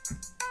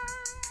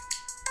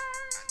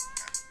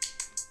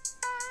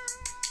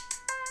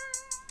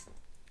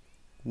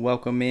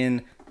Welcome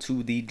in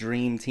to the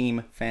Dream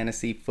Team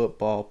Fantasy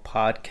Football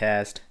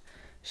Podcast.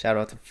 Shout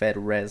out to Fed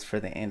Rez for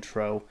the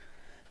intro.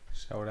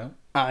 Shout out.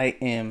 I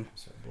am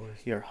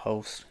your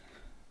host.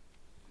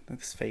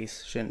 This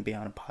face shouldn't be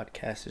on a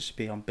podcast. It should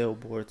be on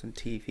billboards and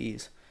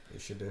TVs. It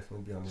should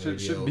definitely be on radio.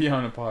 Should be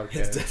on a podcast.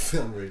 It's definitely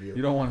on radio.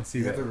 You don't want to see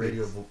that. You have a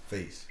radio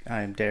face.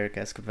 I am Derek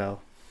Esquivel.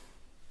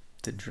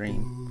 The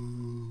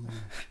Dream.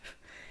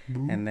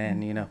 And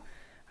then,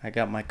 I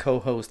got my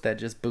co-host that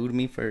just booed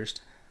me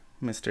first,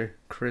 Mr.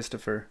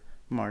 Christopher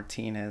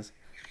Martinez.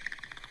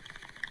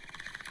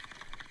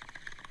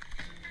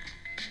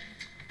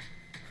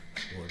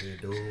 What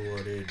it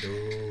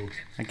do?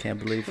 I can't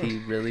believe he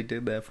really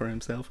did that for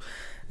himself.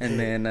 And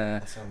then,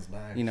 that sounds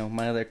nice.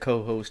 My other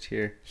co-host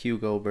here,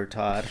 Hugo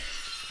Bertod.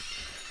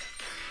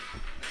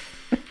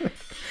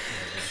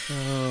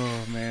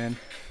 Oh, man.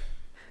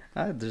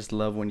 I just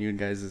love when you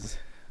guys'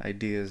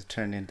 ideas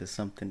turn into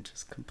something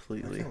just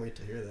completely... I can't wait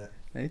to hear that.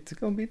 It's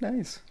going to be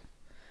nice.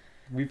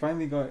 We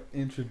finally got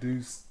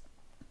introduced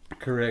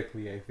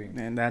correctly, I think.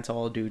 And that's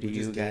all due to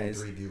you guys.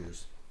 3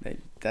 viewers.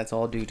 That's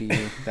all due to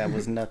you. That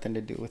was nothing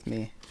to do with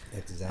me.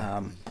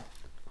 Exactly.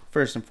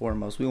 First and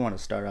foremost, we want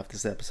to start off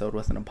this episode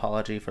with an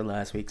apology for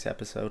last week's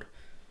episode.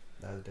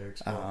 That was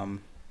Derek's fault.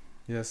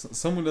 Yes,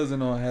 someone doesn't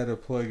know how to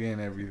plug in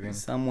everything.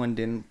 Someone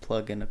didn't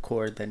plug in a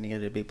cord that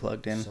needed to be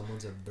plugged in.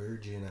 Someone's a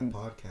virgin at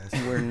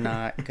podcast. We're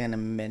not going to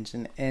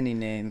mention any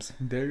names.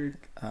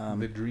 Derek,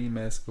 the Dream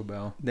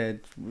Escobar.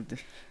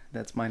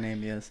 That's my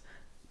name, yes.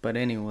 But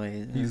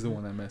anyway. He's the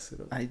one that messed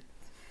it up. I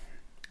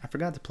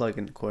forgot to plug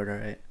in the cord,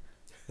 alright?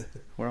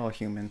 We're all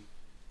human.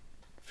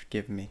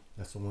 Forgive me.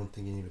 That's the one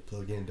thing you need to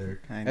plug in,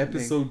 Derek.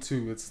 Episode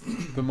 2. It's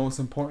the most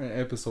important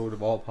episode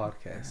of all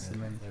podcasts.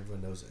 And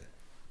everyone knows it.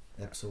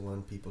 Episode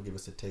 1, people give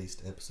us a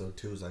taste. Episode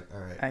 2 is like, all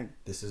right,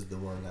 this is the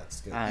one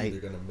that's either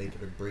going to make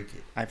it or break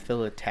it. I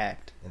feel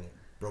attacked. And it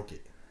broke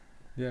it.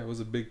 Yeah, it was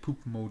a big poop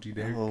emoji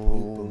there.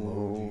 Oh, poop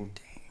emoji.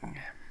 Dang.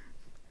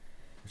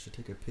 I should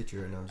take a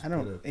picture and I'll just put a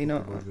poop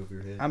emoji over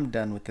your head. I'm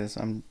done with this.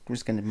 I'm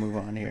just going to move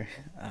on here.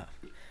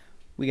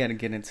 We got to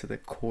get into the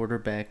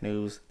quarterback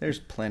news. There's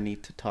plenty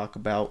to talk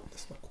about.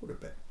 That's not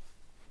quarterback.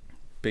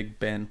 Big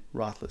Ben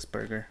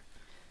Roethlisberger.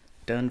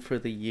 Done for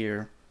the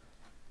year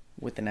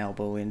with an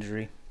elbow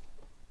injury.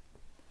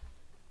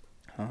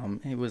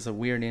 It was a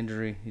weird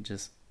injury. He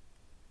just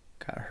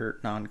got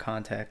hurt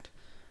non-contact.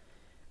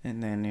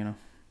 And then,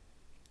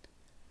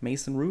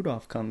 Mason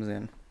Rudolph comes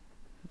in.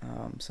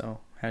 So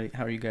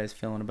how are you guys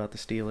feeling about the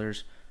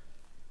Steelers?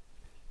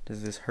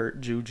 Does this hurt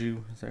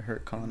Juju? Does it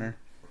hurt Connor?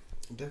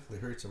 It definitely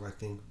hurts him, I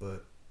think,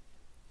 but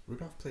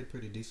Rudolph played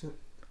pretty decent.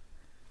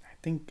 I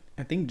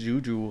think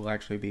Juju will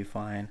actually be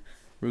fine.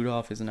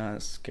 Rudolph is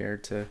not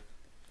scared to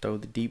throw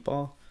the deep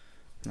ball.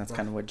 And that's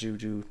kind of what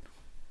Juju,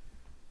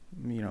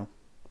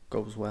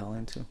 goes well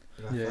into.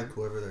 But I feel like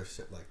whoever their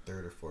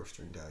third or fourth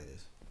string guy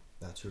is,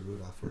 that's who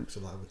Rudolph works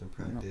a lot with in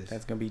practice.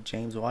 That's gonna be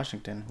James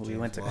Washington, who we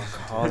went to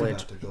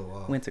college.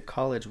 Went to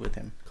college with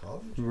him.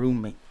 College?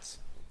 Roommates.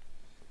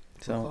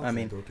 So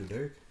go to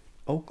Derek?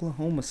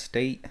 Oklahoma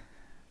State.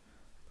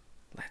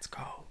 Let's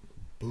go.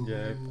 Boom.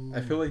 Yeah,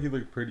 I feel like he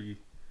looked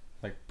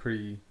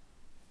pretty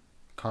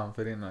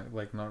confident,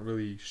 not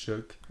really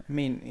shook. I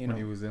mean, when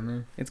he was in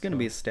there. It's gonna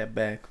be a step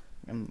back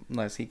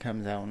unless he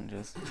comes out and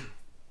just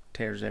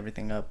tears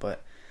everything up.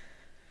 But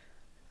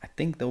I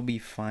think they'll be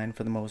fine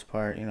for the most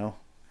part.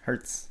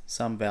 Hurts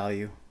some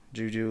value.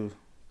 Juju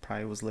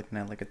probably was looking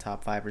at like a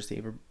top 5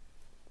 receiver,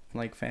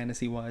 like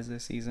fantasy wise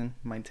this season.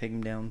 Might take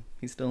him down.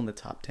 He's still in the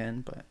top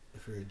 10, but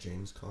if you're a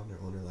James Conner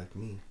owner like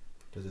me,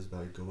 does his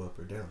value go up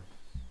or down?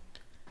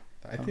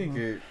 I think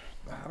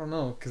I don't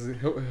know, because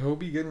he'll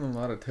be getting a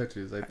lot of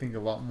touches. I think a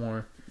lot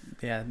more.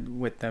 Yeah,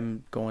 with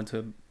them going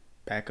to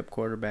backup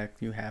quarterback,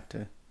 you have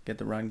to get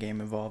the run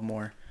game involved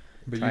more.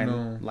 But try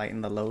and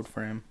lighten the load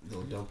for him.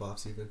 Little dump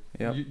offs even.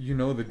 Yep.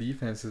 The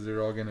defenses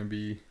are all gonna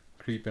be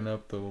creeping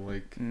up though,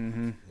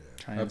 trying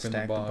to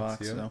stack the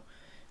box. Yeah. So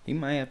he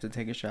might have to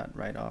take a shot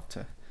right off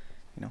to,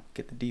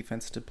 get the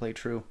defense to play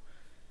true.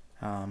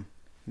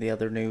 The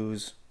other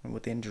news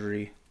with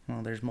injury.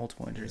 Well, there's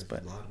multiple injuries,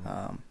 but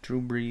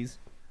Drew Brees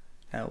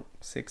out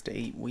 6 to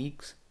 8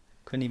 weeks.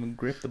 Couldn't even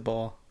grip the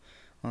ball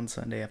on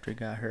Sunday after he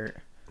got hurt.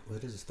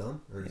 What is his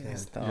thumb or his hand?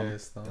 His thumb. Yeah,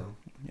 his thumb.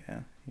 Yeah,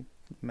 he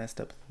messed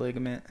up the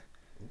ligament.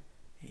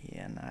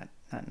 Yeah,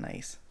 not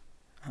nice.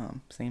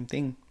 Same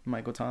thing.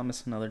 Michael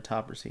Thomas, another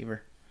top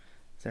receiver.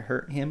 Does it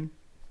hurt him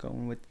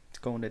going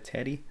to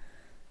Teddy?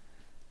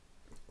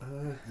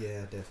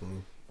 Yeah,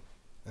 definitely.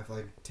 I feel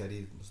like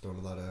Teddy was doing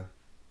a lot of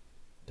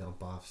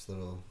dump offs,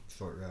 little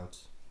short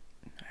routes.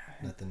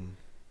 Nothing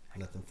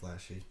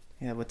flashy.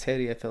 Yeah, with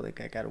Teddy, I feel like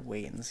I gotta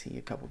wait and see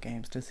a couple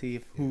games to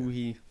see who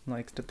he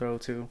likes to throw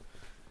to.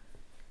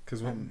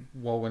 Because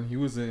when he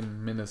was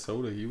in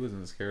Minnesota, he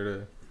wasn't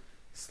scared to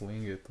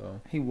sling it though.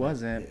 He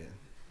wasn't,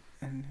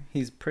 and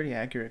he's pretty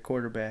accurate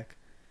quarterback.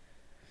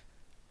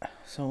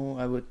 So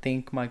I would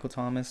think Michael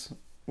Thomas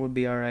would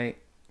be all right.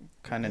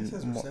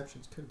 His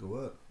receptions could go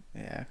up.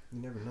 Yeah.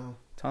 You never know.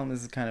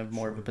 Thomas is kind of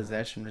more of a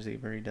possession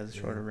receiver. He does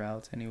shorter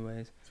routes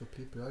anyways. So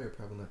PPR, you're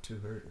probably not too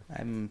hurt.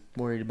 I'm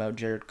worried about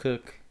Jared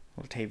Cook,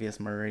 Latavius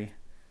Murray.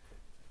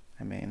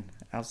 I mean,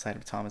 outside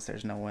of Thomas,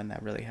 there's no one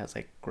that really has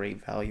like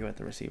great value at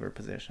the receiver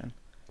position.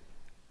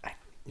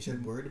 You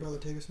said worried about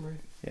Latavius Murray?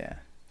 Yeah.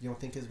 You don't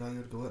think his value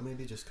would go up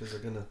maybe just because they're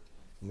gonna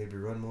maybe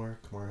run more?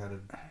 Kamara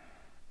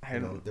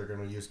had they're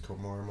gonna use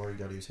Kamara more. You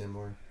gotta use him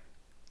more.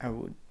 I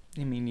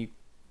mean, you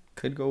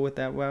could go with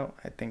that route.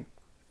 I think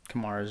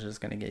Kamara's just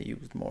gonna get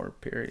used more.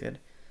 Period.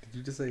 Did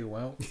you just say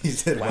wow? He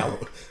said wow.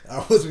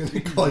 I was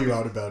gonna call you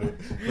out about it,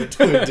 but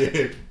Twin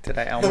did. Did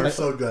I Elmer? I'm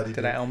so glad he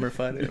did. Did I Elmer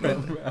Fudd it?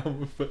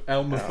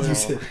 Elmer You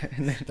said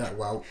that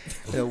wow.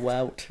 The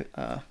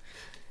wout.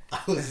 I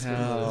was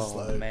gonna let it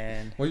slide.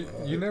 Man. Well,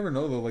 you never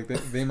know though. Like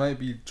they might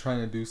be trying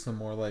to do some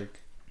more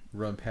like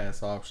run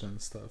pass option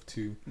stuff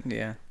too.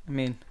 Yeah, I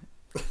mean,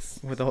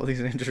 with all these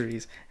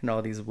injuries and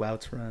all these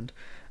wouts run,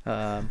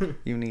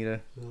 you need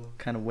to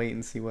kind of wait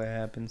and see what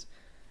happens.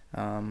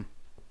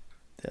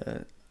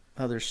 The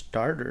other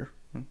starter,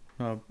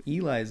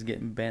 Eli's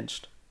getting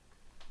benched.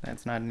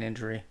 That's not an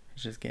injury.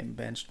 He's just getting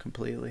benched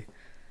completely.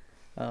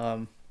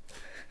 Can't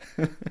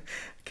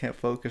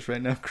focus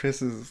right now.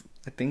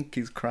 I think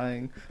he's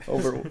crying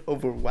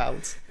over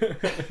wouts.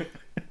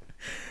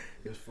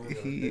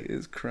 He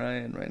is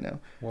crying right now.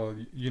 Well,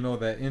 you know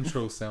that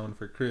intro sound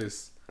for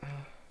Chris.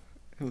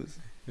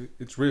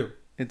 It's real.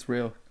 It's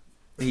real.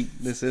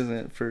 This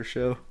isn't for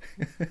show.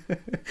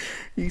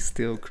 He's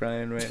still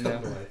crying right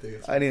now.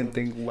 I didn't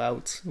think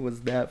wouts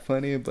was that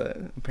funny, but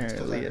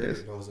apparently it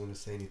is. I wasn't going to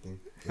say anything.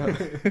 And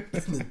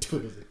then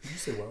Twitter was like, you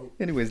say wow?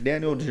 Anyways,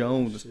 Daniel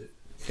Jones.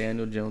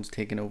 Daniel Jones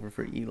taking over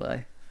for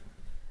Eli.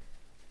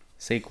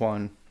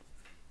 Saquon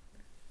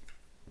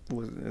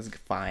is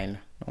fine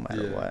no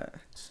matter what.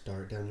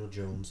 Start Daniel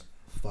Jones,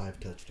 5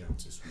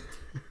 touchdowns this week.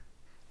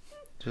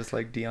 Just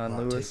like Deion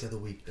Lewis. Hot take of the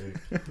week, dude.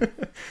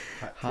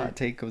 Hot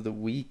take of the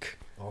week.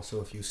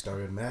 Also, if you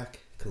started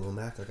Khalil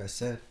Mack, like I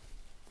said.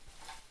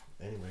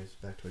 Anyways,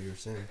 back to what you were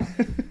saying.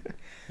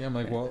 Yeah, I'm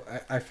like, well,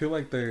 I feel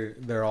like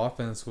their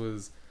offense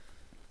was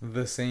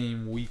the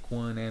same week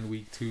 1 and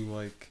week 2,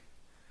 like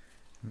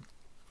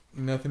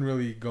nothing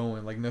really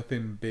going, like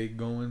nothing big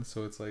going.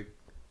 So it's like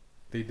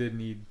they did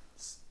need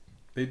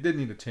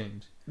a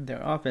change.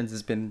 Their offense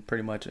has been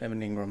pretty much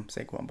Evan Ingram,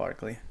 Saquon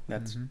Barkley.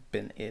 That's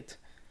been it.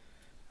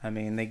 I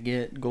mean, they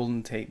get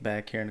Golden Tate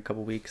back here in a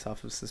couple weeks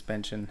off of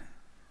suspension.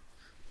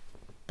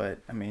 But,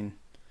 I mean,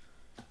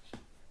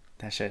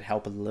 that should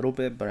help a little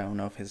bit, but I don't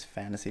know if his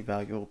fantasy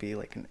value will be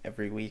like an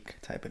every week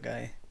type of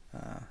guy.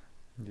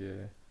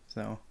 Yeah.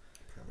 So,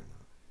 probably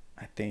not.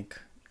 I think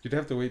you'd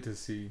have to wait to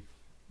see.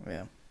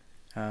 Yeah.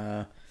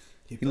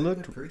 He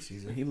looked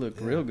preseason. He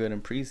looked real good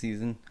in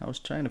preseason. I was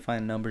trying to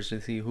find numbers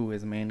to see who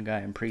his main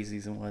guy in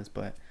preseason was,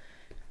 but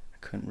I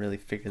couldn't really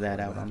figure that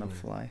out on the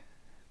fly.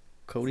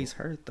 Cody's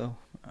hurt though.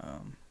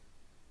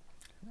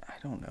 I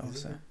don't know.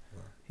 So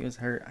he was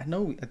hurt. I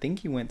think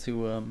he went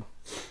to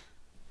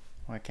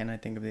why can't I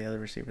think of the other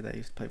receiver that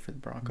used to play for the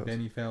Broncos?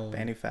 Benny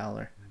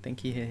Fowler. I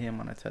think he hit him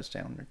on a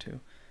touchdown or two.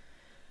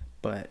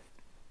 But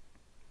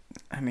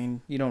I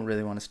mean, you don't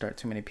really want to start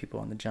too many people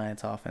on the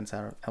Giants offense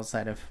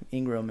outside of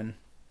Ingram and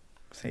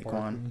Saquon.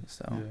 Barkley.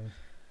 So yeah.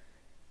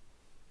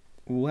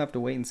 We'll have to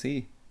wait and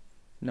see.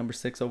 Number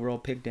 6 overall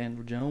pick,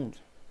 Daniel Jones.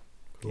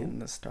 Getting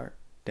the start.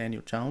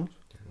 Daniel Jones.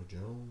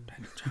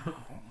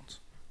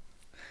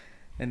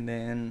 And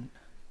then I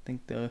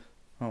think we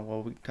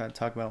gotta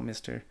talk about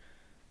Mr.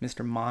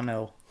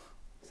 Mono,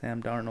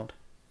 Sam Darnold.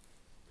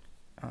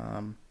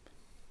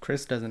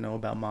 Chris doesn't know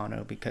about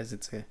mono because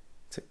it's a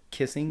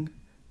kissing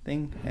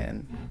thing,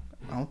 and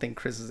I don't think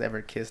Chris has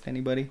ever kissed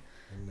anybody.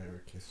 I've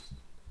never kissed.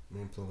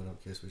 Me and Plum don't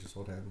kiss. We just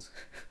hold hands.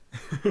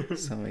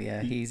 So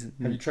yeah, have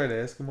you tried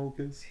Eskimo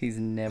kiss? He's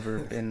never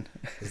been.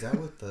 Is that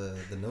what the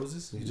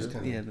noses? You just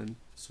kind of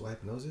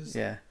swipe noses.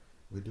 Yeah.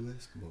 We do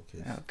Eskimo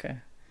kiss. Okay.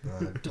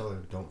 I tell her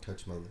don't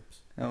touch my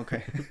lips.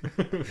 Okay.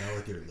 Not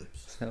with your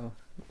lips. So,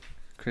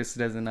 Chris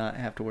does not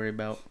have to worry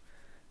about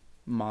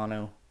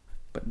mono,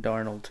 but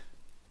Darnold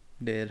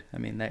did. I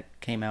mean, that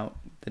came out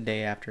the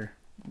day after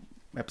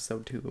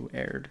episode 2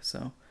 aired.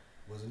 So.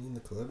 Wasn't he in the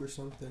club or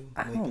something?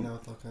 Making out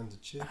with all kinds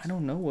of chicks? I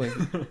don't know what.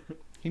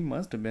 He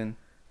must have been.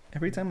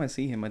 Every time I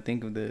see him, I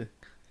think of the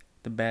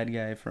bad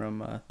guy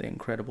from The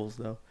Incredibles,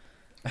 though.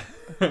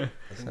 I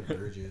think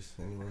Burgess.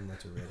 Anyone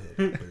that's a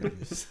redhead,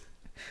 Burgess.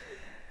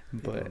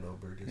 People don't know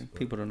Burgess.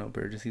 People don't know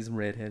Burgess. He's a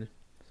redhead,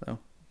 so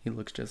he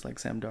looks just like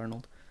Sam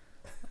Darnold.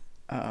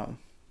 Are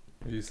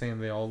you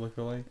saying they all look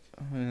alike?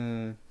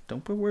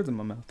 Don't put words in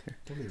my mouth here.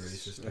 Don't be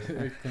racist.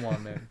 Come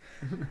on, man.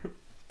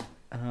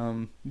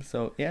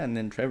 So yeah, and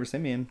then Trevor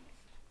Siemian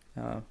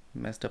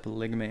messed up a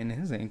ligament in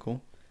his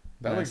ankle.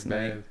 That looks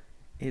bad.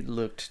 It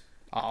looked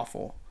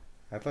awful.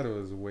 I thought it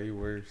was way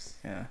worse.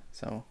 Yeah,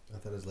 so I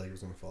thought his leg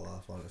was gonna fall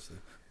off. Honestly,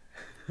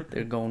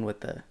 they're going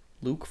with the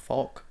Luke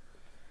Falk,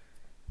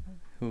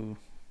 who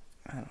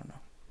I don't know.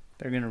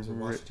 They're gonna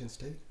Washington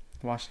State.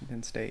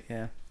 Washington State,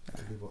 yeah.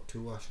 We bought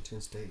 2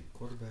 Washington State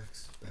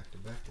quarterbacks back to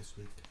back this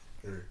week,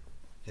 or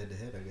Head to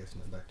head, I guess,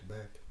 not back to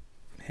back.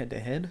 Head to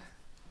head?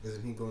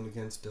 Isn't he going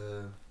against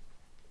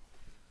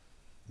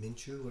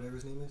Minshew, whatever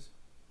his name is?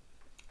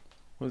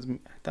 I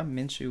thought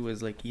Minshew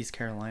was like East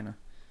Carolina.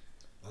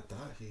 I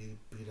thought he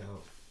beat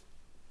out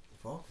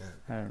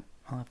Falcat.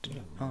 I'll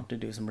have to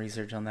do some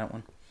research on that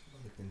one.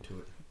 I'll look into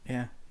it.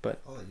 Yeah,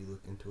 but I'll let you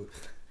look into it.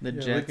 The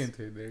Jets. Look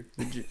into it, Derek.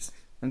 The Jets,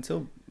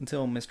 until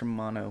Mr.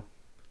 Mono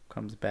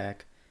comes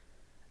back,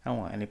 I don't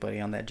want anybody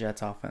on that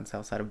Jets offense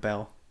outside of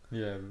Bell.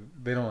 Yeah,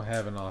 they don't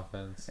have an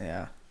offense.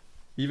 Yeah.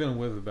 Even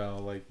with Bell,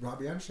 like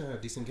Robbie Anderson had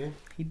a decent game.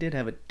 He did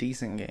have a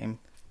decent game.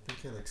 I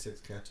think he had like 6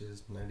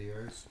 catches, 90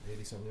 yards,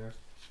 80-something yards.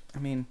 I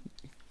mean,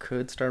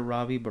 could start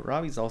Robbie, but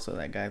Robbie's also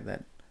that guy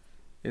that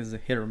is a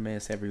hit or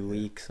miss every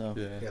week. So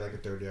yeah, he had like a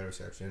 30-yard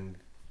reception,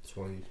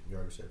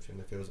 20-yard reception.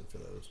 If it wasn't for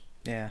those,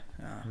 yeah,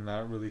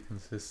 not really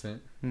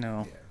consistent.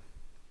 No, yeah.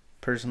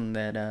 Person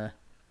that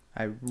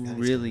I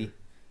really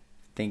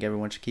think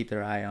everyone should keep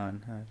their eye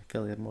on. I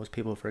feel like most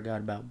people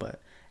forgot about,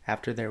 but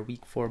after their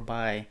week 4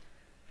 bye,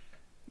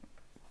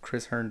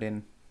 Chris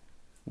Herndon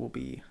will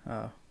be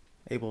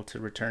able to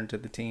return to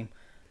the team.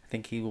 I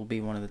think he will be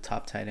one of the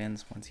top tight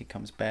ends once he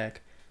comes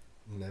back.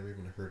 Never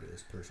even heard of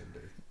this person,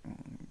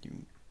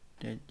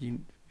 dude.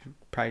 You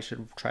probably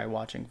should try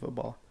watching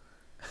football.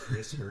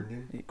 Chris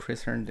Herndon?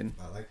 Chris Herndon.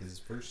 I like his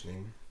first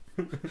name.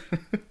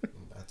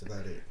 That's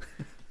about it.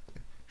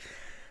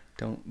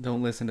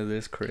 Don't listen to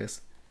this,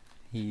 Chris.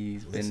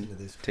 He's been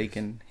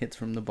taking hits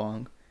from the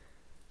bong.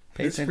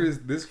 This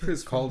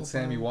Chris called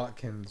Sammy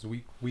Watkins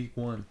week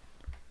 1.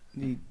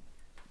 Do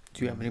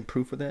you have any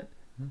proof of that?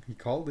 He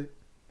called it.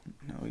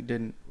 No, he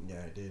didn't.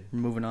 Yeah, I did. We're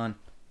moving on.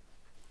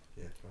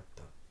 Yeah, that's what I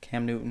thought.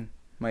 Cam Newton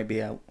might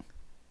be out.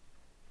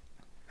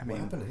 What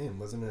happened to him?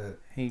 Wasn't it?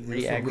 He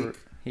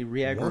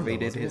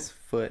re-aggravated his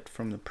foot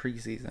from the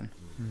preseason.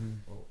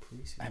 Mm-hmm. Oh,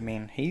 preseason. I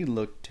mean, he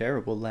looked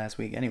terrible last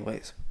week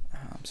anyways.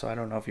 So I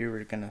don't know if you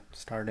were going to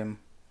start him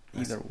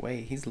either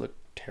way. He's looked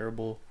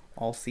terrible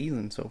all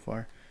season so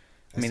far.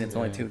 I mean, it's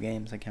only 2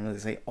 games. I can't really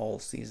say all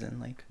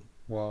season.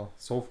 Well,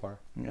 so far.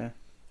 Yeah.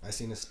 I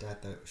seen a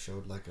stat that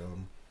showed like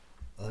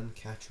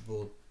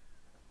uncatchable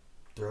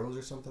throws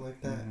or something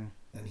like that,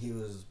 and he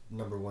was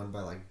number 1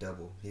 by like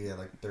double. He had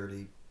like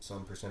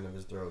 30-some% of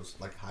his throws,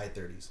 like high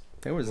 30s,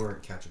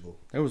 weren't catchable.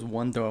 There was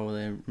one throw that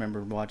I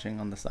remember watching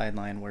on the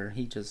sideline where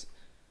he just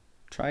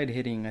tried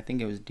hitting, I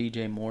think it was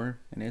DJ Moore,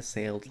 and it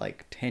sailed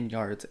like 10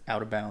 yards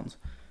out of bounds,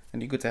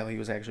 and you could tell he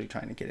was actually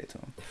trying to get it to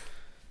him.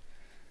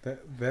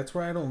 That's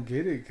where I don't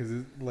get it, because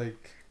it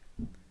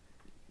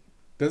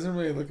doesn't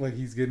really look like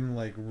he's getting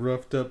like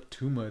roughed up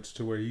too much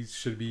to where he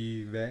should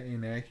be that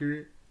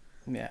inaccurate.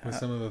 Yeah, with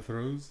some of the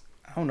throws.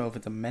 I don't know if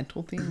it's a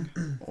mental thing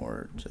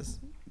or just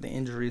the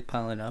injuries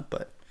piling up,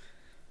 but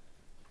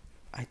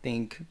I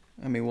think,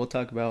 we'll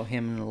talk about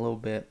him in a little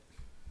bit,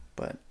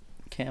 but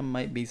Cam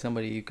might be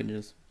somebody you can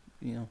just,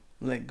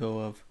 let go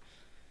of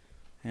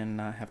and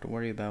not have to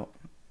worry about,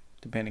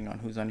 depending on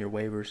who's on your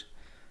waivers.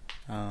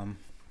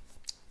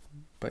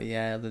 But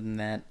yeah, other than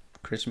that,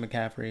 Christian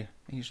McCaffrey,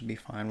 he should be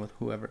fine with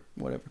whatever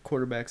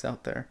quarterback's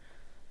out there.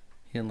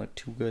 He didn't look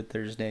too good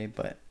Thursday,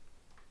 but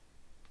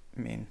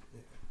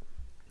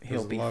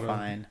he'll be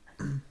fine.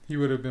 He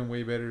would have been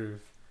way better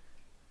if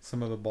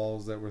some of the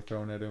balls that were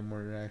thrown at him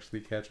were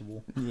actually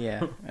catchable.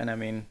 Yeah,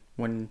 and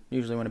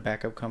usually when a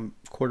backup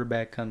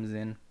quarterback comes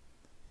in,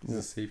 it's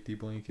a safety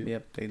blanket.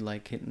 Yep, they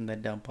like hitting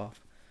that dump off.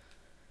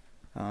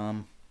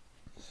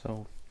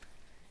 So,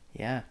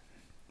 yeah,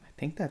 I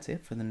think that's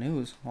it for the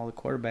news. All the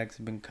quarterbacks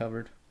have been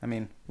covered.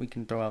 We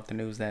can throw out the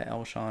news that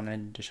Elshon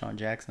and Deshaun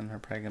Jackson are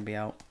probably going to be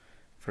out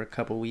for a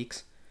couple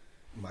weeks.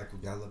 Michael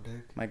Gallup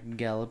there. Michael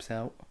Gallup's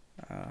out.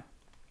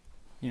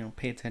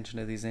 Pay attention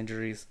to these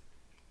injuries.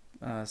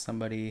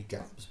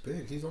 Gallup's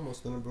big. He's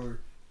almost the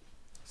number...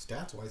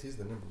 Stats-wise, he's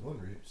the number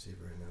 1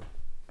 receiver right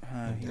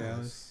now.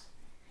 Dallas.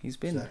 He's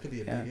been... So that could be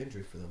a big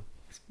injury for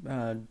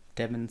them.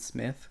 Devin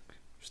Smith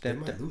They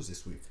might lose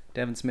this week.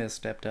 Devin Smith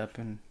stepped up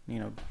and,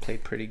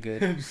 played pretty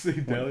good. Did you say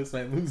Dallas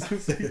might lose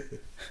this week?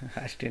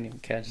 I didn't even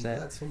catch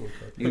that.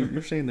 That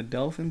You're saying the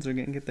Dolphins are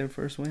going to get their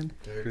first win?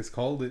 Chris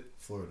called it.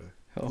 Florida.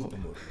 Oh.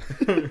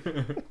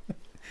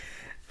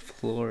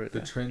 Florida.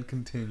 The trend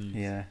continues.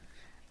 Yeah.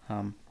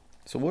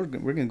 So we're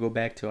going to go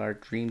back to our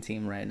dream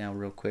team right now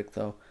real quick,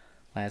 though.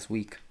 Last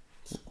week,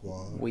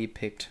 we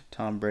picked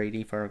Tom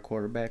Brady for our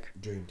quarterback.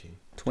 Dream team.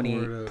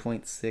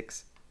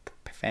 28.6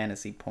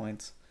 fantasy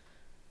points.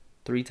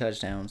 3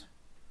 touchdowns.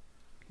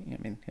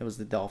 It was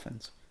the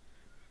Dolphins.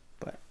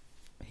 But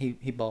he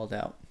balled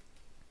out.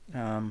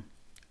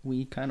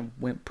 We kind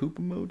of went poop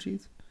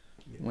emojis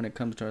when it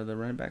comes to the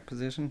running back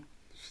position.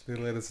 They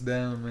let us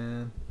down,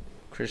 man.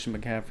 Christian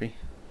McCaffrey,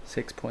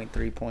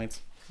 6.3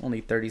 points. Only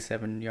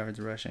 37 yards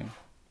rushing.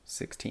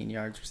 16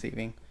 yards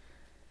receiving.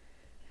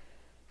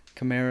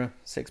 Kamara,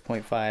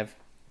 6.5.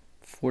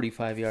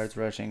 45 yards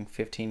rushing.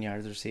 15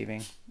 yards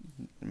receiving.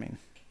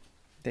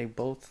 They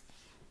both...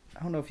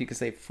 I don't know if you could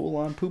say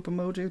full-on poop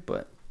emojis,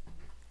 but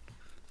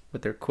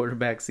with their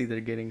quarterbacks either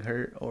getting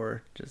hurt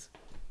or just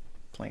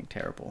playing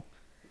terrible.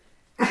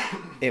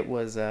 It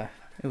was a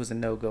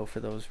no-go for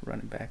those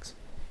running backs.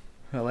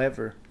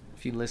 However,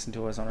 if you listen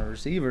to us on our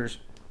receivers,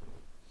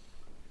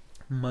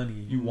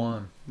 money, you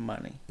won.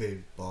 Money.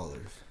 Big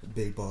ballers.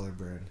 Big baller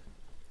brand.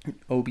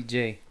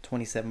 OBJ,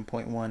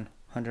 27.1,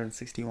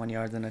 161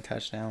 yards and a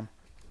touchdown.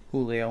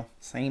 Julio,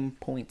 same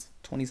points,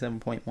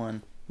 27.1,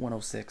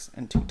 106,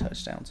 and 2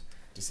 touchdowns.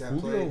 Did you see that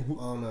play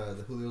on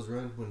the Julio's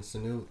run when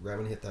Sanu, right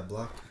when he hit that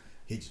block?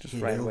 He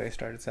right away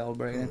started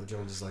celebrating. Julio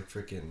Jones is like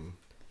freaking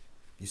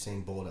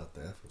Usain Bolt out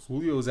there.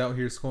 Julio's out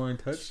here scoring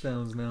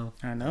touchdowns now.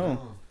 I know.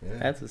 Oh, yeah.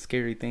 That's a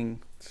scary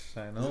thing.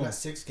 I know. Wasn't that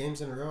 6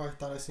 games in a row? I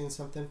thought I seen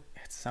something.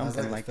 It's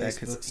something like that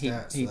because he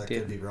did.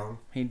 Could be wrong.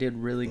 He did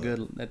really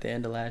good at the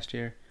end of last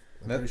year.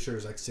 I'm pretty sure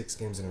it's like 6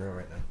 games in a row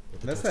right now.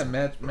 That's that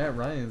Matt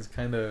Ryan's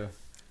kind of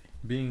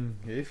being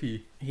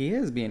iffy. He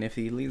is being iffy.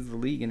 He leads the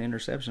league in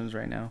interceptions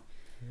right now.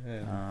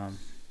 Yeah.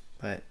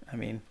 But I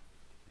mean,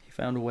 he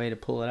found a way to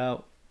pull it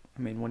out.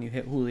 I mean, when you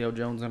hit Julio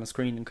Jones on a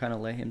screen and kind of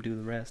let him do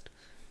the rest,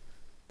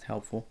 it's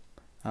helpful.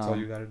 That's all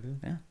you got to do.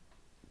 Yeah.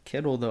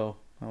 Kittle, though,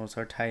 that was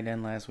our tight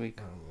end last week.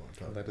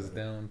 Let us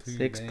down, too.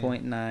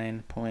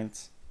 6.9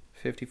 points,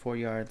 54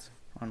 yards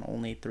on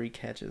only 3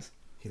 catches.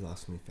 He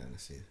lost me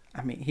fantasy.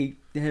 I mean, he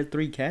had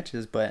 3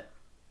 catches, but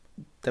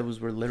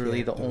those were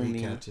literally the only.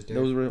 Catches,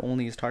 those were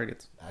only his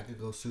targets. I could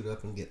go suit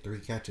up and get 3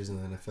 catches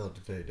in the NFL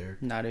today,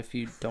 Derek. Not if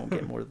you don't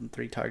get more than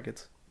 3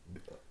 targets.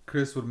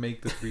 Chris would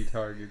make the 3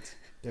 targets.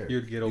 Derek, he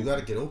would get open. You got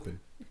to get open.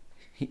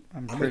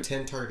 I'm a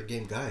 10-target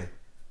game guy.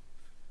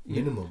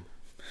 Minimum.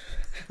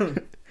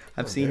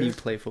 I've seen you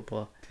play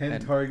football.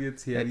 10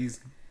 targets. Yeah, he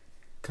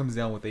comes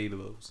down with 8 of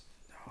those.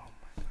 Oh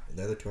my god.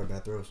 The other 2 are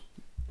bad throws.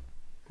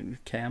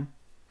 Cam,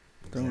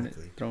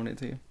 Exactly. throwing it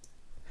to you.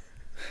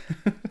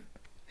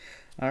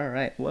 All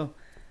right. Well,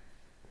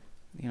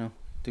 do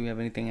we have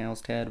anything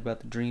else to add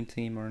about the Dream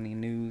Team or any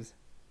news?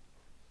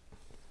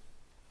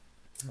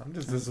 I'm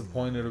just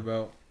disappointed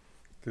about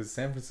because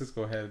San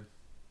Francisco had a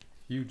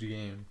huge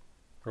game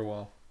for a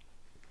while.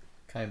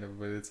 Kind of,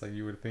 but it's like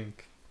you would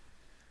think.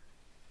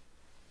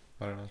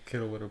 I don't know.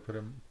 Kittle would have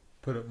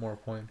put up more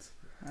points.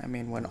 I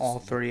mean, when all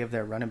 3 of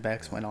their running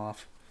backs went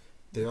off.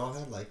 They all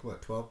had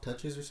 12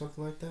 touches or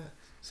something like that?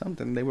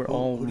 Something. They were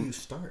all. Who do you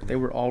start? They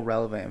were all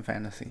relevant in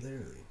fantasy.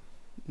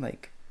 Literally.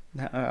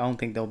 I don't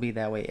think they'll be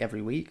that way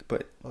every week,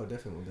 but. Oh,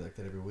 definitely will be like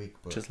that every week.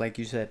 But just like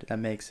you said, that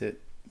makes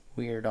it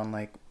weird on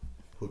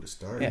who to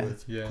start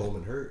with. Yeah.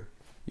 Coleman hurt.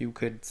 You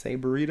could say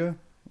Burrito,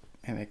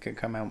 and it could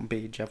come out and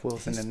be Jeff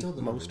Wilson and still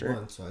the Mostert. Number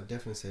 1, so I'd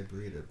definitely say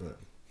Burrito, but.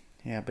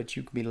 Yeah, but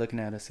you could be looking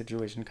at a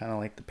situation kind of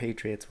like the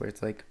Patriots, where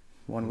it's like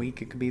 1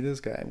 week it could be this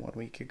guy, 1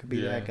 week it could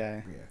be that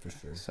guy. Yeah, for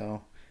sure.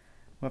 So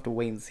we'll have to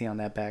wait and see on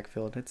that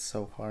backfield. It's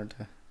so hard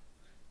to.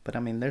 But I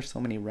mean, there's so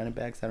many running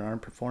backs that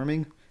aren't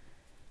performing.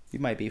 You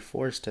might be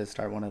forced to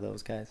start one of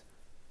those guys.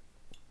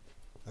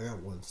 I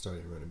got 1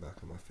 starting running back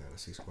on my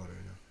fantasy squad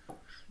right now.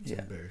 It's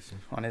embarrassing.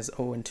 On his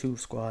 0-2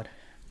 squad.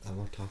 I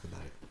won't talk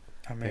about it.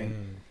 I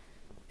mean,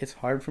 it's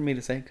hard for me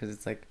to say because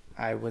it's like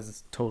I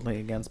was totally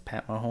against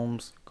Pat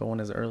Mahomes going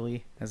as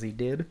early as he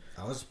did.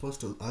 I was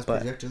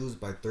projected to lose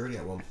by 30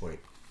 at one point.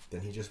 Then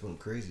he just went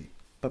crazy.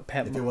 But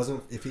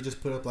if he just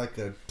put up like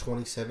a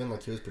 27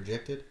 like he was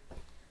projected,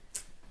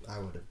 I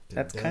would have.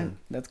 That's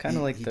kind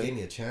of like he gave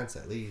me a chance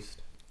at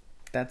least.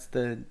 That's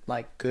the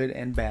good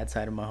and bad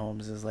side of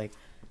Mahomes is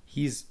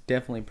he's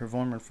definitely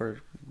performing for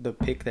the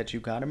pick that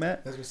you got him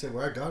at. As we said,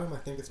 where I got him, I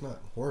think it's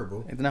not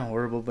horrible. It's not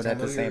horrible, but at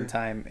the same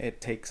time,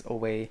 it takes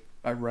away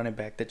a running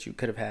back that you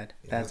could have had.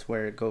 Yeah. That's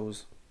where it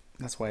goes.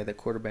 That's why the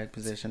quarterback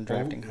position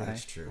drafting high.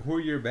 That's true. Who are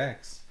your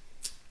backs?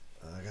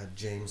 I got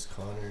James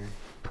Conner.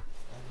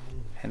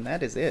 And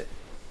that is it.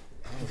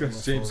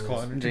 Because James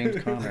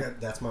Conner.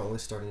 That's my only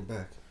starting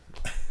back.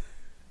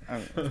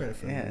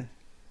 Yeah.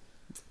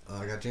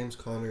 I got James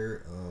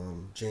Conner,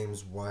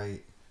 James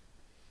White,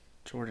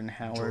 Jordan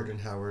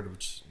Howard,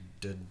 which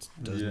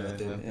does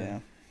nothing. Yeah.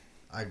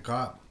 I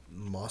got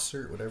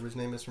Mostert, whatever his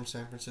name is, from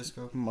San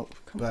Francisco.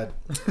 But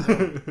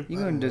you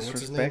gonna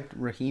disrespect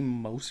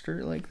Raheem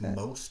Mostert like that?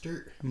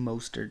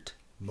 Mostert.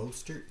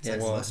 Yeah,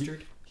 well,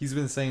 mustard. He's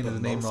been saying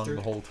his name wrong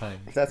the whole time.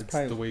 That's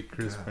probably the way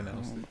Chris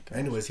pronounced it.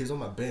 Anyways, he was on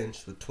my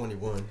bench with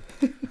 21.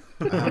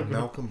 I had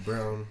Malcolm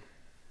Brown.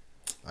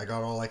 I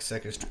got all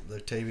seconds.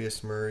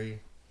 Latavius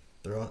Murray.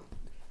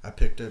 I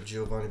picked up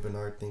Giovanni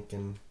Bernard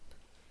thinking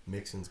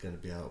Mixon's gonna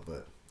be out,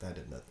 but that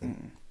did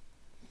nothing.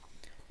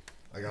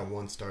 I got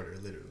 1 starter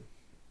literally.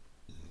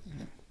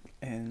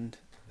 And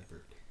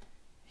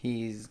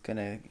he's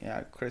gonna.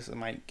 Yeah, Chris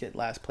might get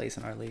last place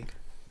in our league.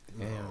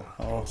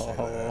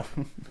 Yeah.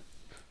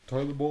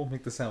 Toilet bowl,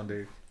 make the sound,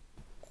 Dave.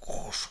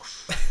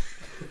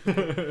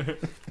 I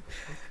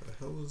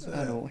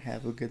don't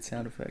have a good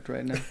sound effect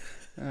right now.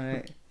 All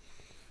right,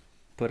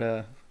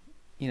 but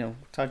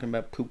talking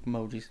about poop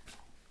emojis,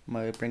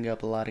 might bring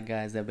up a lot of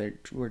guys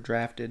that were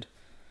drafted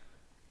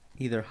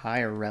either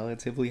high or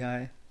relatively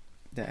high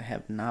that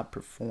have not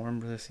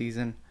performed this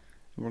season.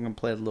 We're gonna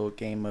play a little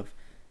game of: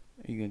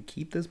 are you gonna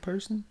keep this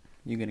person?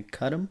 Are you gonna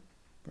cut him?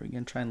 Or are you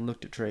gonna try and look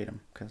to trade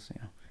him? Because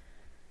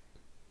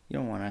you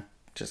don't want to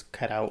just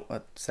cut out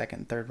a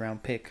second, third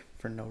round pick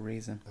for no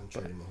reason. I'm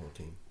trading my whole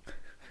team.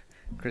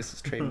 Chris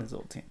is trading his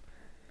old team.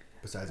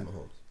 Besides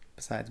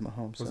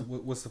Mahomes.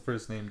 What's the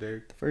first name,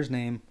 Derek? The first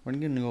name, we're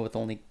going to go with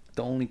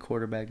the only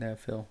quarterback that I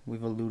feel,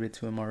 we've alluded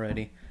to him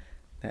already,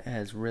 that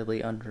has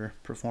really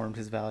underperformed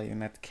his value,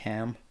 and that's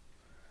Cam.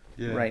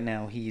 Yeah. Right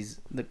now, he's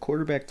the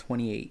quarterback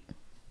 28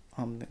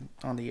 on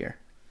the year.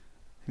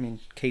 I mean,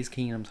 Case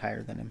Keenum's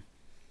higher than him.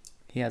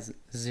 He has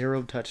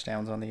 0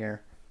 touchdowns on the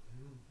year,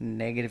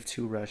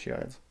 -2 rush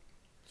yards,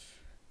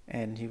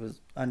 and he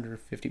was under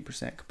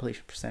 50%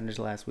 completion percentage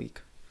last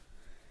week.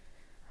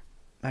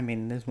 I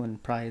mean, this one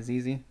probably is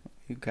easy.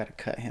 You got to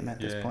cut him at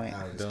this point.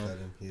 I just cut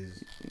him.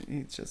 He's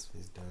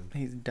done.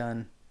 He's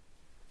done.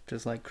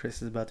 Just like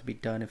Chris is about to be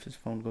done if his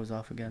phone goes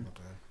off again.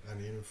 I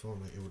need a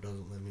phone. It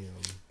doesn't let me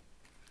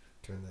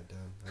turn that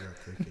down. I gotta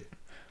click it.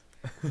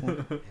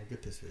 I'll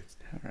get this fixed.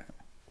 All right.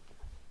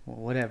 Well,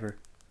 whatever.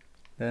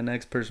 The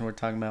next person we're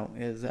talking about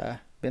is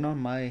been on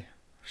my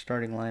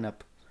starting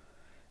lineup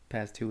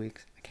past 2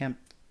 weeks. I can't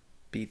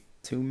be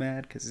too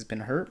mad because he's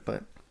been hurt,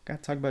 but got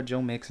to talk about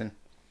Joe Mixon.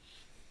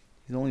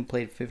 He's only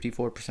played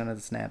 54% of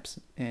the snaps,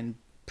 and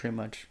pretty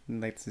much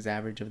that's his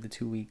average of the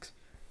 2 weeks.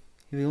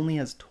 He only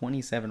has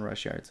 27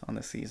 rush yards on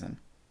the season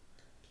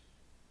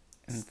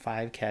and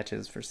 5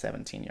 catches for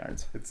 17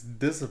 yards. It's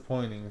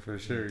disappointing for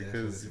sure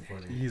because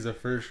he's a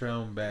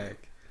first-round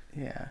back.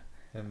 Yeah.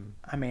 And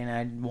I mean,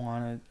 I'd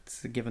want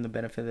to give him the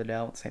benefit of the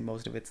doubt, say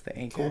most of it's the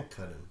ankle. You can't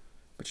cut him.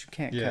 But you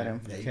can't cut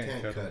him. Yeah, you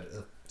can't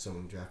cut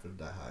someone drafted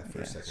that high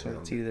for a second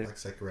round. It's either,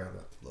 second round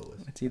at the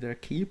lowest. It's either a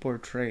keep or a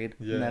trade,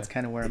 and that's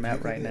kind of where I'm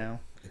at right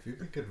now. If you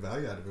get good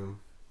value out of him,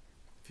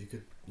 if you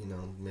could,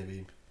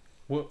 maybe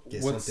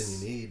get something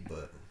you need,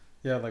 but...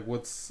 Yeah, like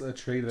what's a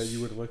trade that you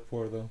would look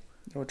for, though?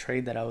 A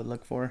trade that I would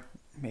look for?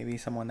 Maybe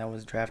someone that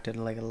was drafted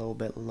like a little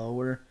bit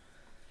lower.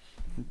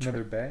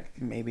 Another back?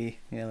 Maybe,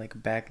 like a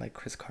back like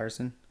Chris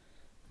Carson.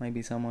 Might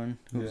be someone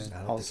who's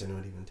I don't think I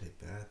would even take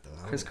that,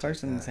 though. Chris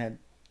Carson's had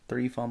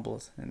 3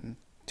 fumbles in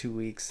 2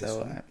 weeks. This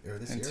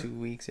year? 2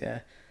 weeks,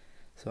 yeah.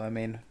 So, I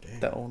mean,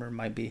 the owner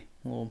might be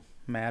a little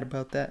mad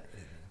about that. Yeah.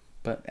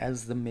 But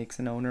as the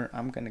Mixon owner,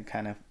 I'm going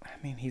to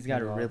he's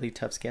got a really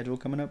tough schedule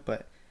coming up,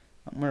 but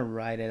I'm going to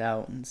ride it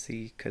out and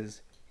see,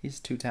 because he's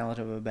too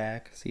talented of a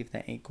back. See if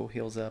the ankle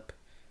heals up.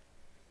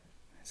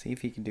 See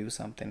if he can do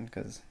something,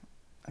 because...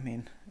 I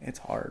mean, it's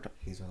hard.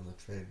 He's on the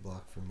trade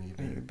block for me.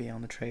 He would be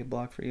on the trade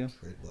block for you?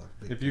 Trade block.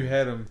 If you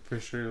had him, for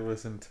sure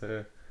listen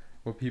to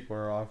what people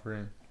are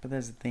offering. But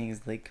that's the thing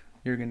is, like,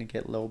 you're going to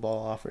get low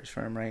ball offers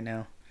for him right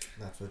now.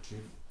 That's what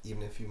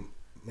even if you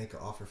make an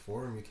offer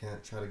for him, you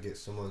can't try to get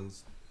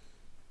someone's,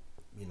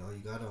 you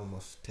got to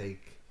almost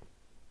take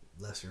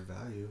lesser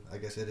value. I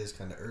guess it is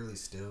kind of early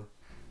still,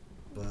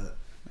 but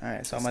all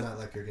right, so it's not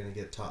like you're going to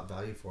get top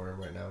value for him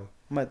right now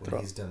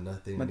he's done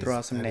nothing. I'm going to throw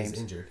out some names.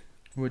 He's injured.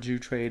 Would you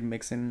trade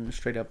Mixon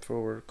straight up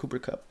for Cooper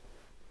Kupp?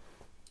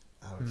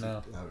 I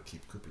would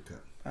keep Cooper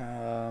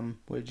Kupp.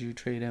 Would you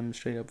trade him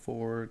straight up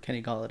for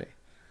Kenny Golladay?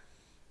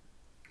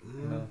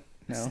 No.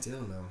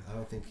 Still no. I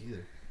don't think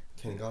either.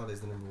 Kenny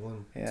Galladay's the number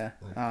one. Yeah.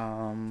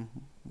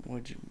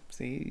 Would you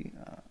see?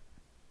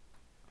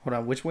 Hold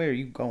on. Which way are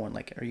you going?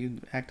 Like, are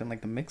you acting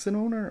like the Mixon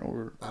owner,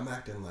 or? I'm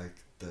acting like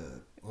the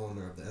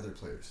owner of the other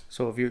players.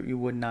 So if you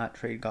would not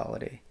trade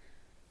Golladay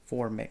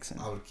for Mixon?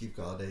 I would keep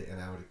Golladay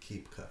and I would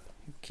keep Kupp.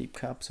 Keep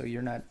Kupp, so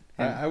you're not...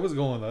 I was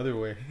going the other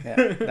way.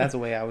 Yeah, that's the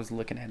way I was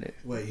looking at it.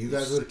 Wait, you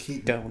guys would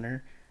keep...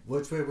 Donor.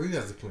 Which way were you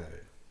guys looking at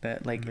it?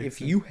 That, like, Mixon.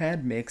 If you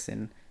had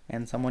Mixon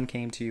and someone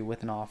came to you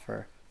with an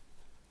offer...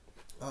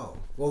 Oh,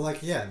 well,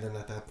 then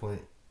at that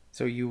point...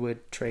 So you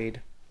would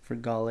trade for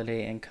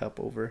Golladay and Kupp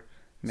over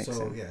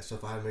Mixon. So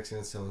if I had Mixon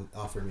and someone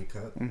offered me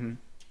Kupp, mm-hmm.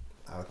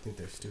 I would think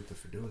they're stupid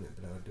for doing it,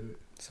 but I would do it.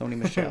 Sony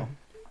Michel.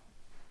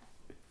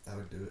 I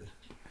would do it.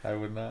 I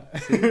would not.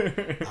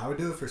 I would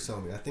do it for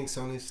Sony. I think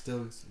Sony's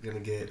still going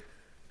to get...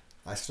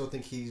 I still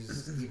think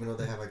he's... Even though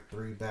they have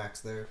 3 backs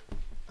there,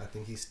 I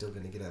think he's still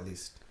going to get at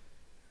least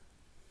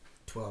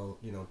 12,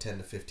 10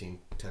 to 15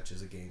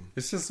 touches a game.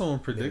 It's just so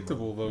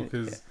unpredictable, though,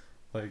 because,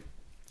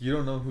 you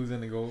don't know who's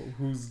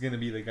going to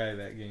be the guy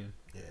that game.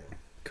 Yeah.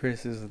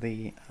 Chris is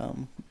the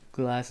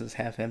glasses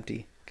half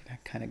empty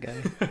kind of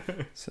guy.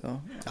 So...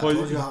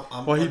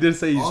 he did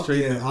say he's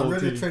trading his whole team. I'm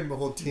ready to trade my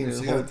whole team, so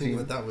you got to think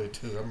of it that way,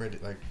 too. I'm ready,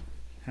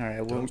 all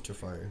right, dumpster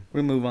fire.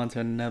 We'll move on to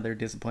another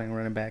disappointing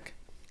running back,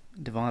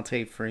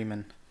 Devontae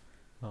Freeman.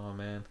 Oh,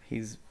 man.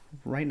 He's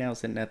right now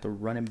sitting at the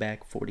running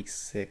back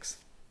 46.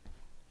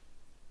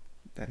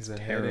 That's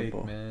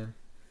terrible. Headache, man.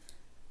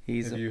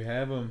 If you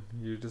have him,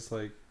 you're just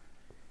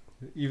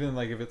even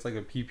if it's a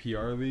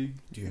PPR league.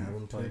 Do you have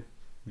him too?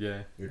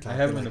 Yeah. I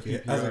have him in a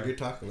PPR. You're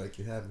talking like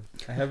you have him.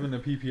 I have him in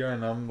a PPR,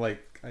 and I'm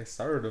I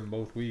started him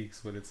both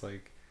weeks, but it's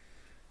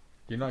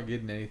you're not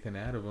getting anything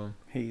out of him.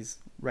 He's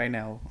right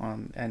now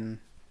on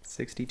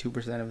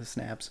 62% of the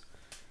snaps,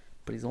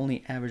 but he's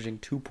only averaging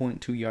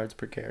 2.2 yards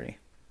per carry.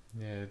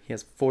 Yeah. He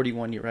has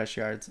 41 rush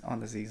yards on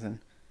the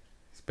season.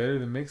 He's better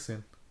than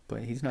Mixon.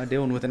 But he's not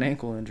dealing with an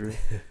ankle injury.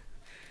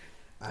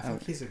 I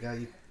think he's a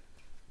guy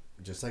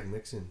just like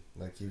Mixon.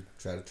 You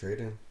try to trade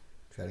him,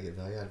 try to get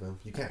value out of him.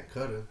 You can't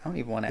cut him. I don't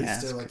even want to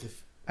ask. Still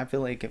I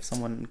feel like if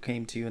someone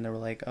came to you and they were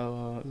like,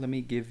 "Oh, let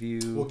me give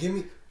you," well, give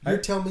me. You're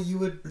telling me you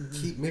would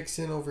keep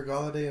Mixon over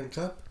Galladay and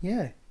Cup?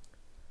 Yeah,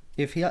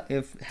 if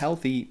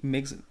healthy,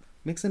 Mixon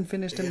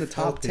finished in the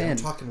top 10. I'm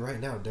talking right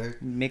now,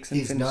 Derek. Mixon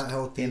finished not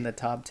healthy. In the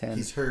top 10.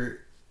 He's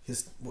hurt.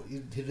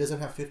 He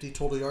doesn't have 50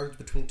 total yards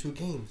between 2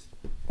 games.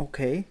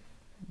 Okay,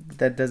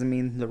 that doesn't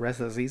mean the rest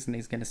of the season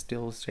he's gonna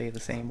still stay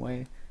the same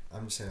way.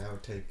 I'm just saying I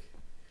would take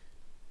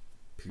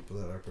people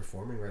that are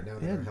performing right now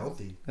that are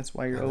healthy. That's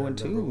why you're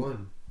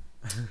 0-2.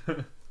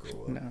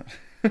 No.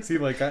 See,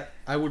 like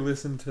I would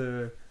listen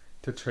to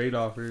trade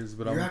offers,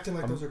 but you're acting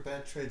like those are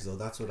bad trades though.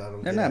 That's what I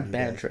don't. They're not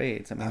bad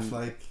trades. I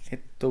mean,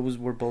 those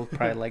were both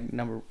probably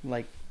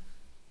like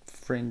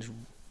fringe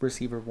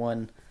receiver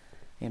 1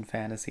 in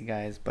fantasy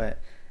guys, but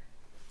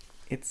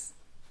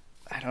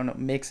I don't know.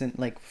 Mixon,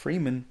 like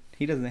Freeman,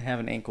 he doesn't have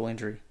an ankle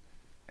injury,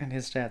 and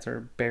his stats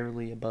are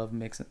barely above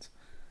Mixon's.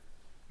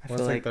 I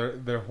feel like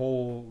their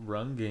whole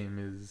run game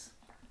is.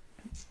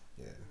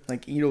 Yeah.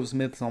 Like Ito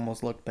Smith's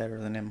almost looked better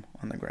than him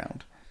on the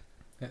ground.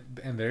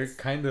 And they're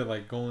kind of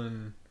like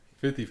going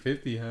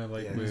 50-50, huh?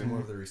 Like he's more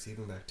of the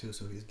receiving back too,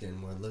 so he's getting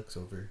more looks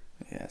over.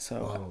 Yeah,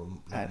 so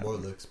not more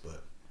looks,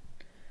 but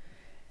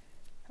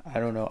I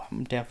don't know.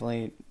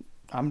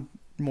 I'm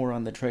more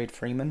on the trade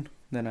Freeman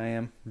than I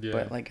am. Yeah.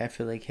 But like I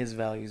feel like his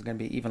value is gonna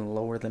be even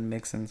lower than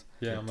Mixon's.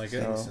 Yeah, I'm like,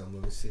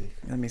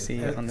 let me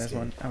see on this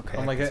one. Okay.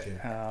 I'm like,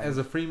 as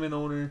a Freeman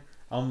owner,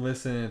 I'm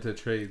listening to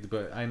trades,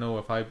 but I know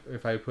if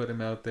I put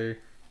him out there,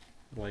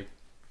 like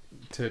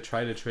to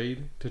try to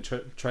trade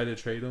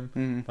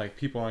him, like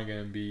people aren't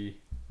gonna be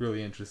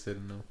really interested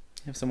in them.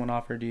 If someone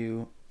offered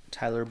you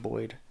Tyler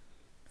Boyd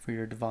for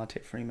your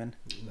Devontae Freeman,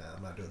 nah,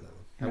 I'm not doing that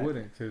one.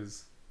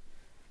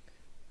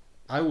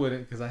 I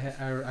wouldn't, because I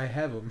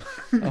have him.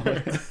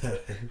 God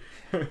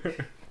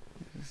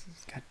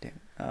damn.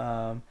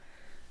 Let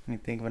me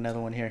think of another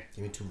one here.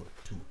 Give me two more.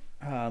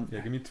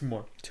 Give me 2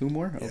 more. 2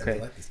 more? Yeah, okay.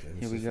 I like this guy.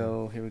 Here we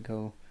go.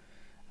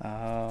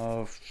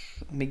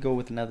 Let me go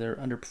with another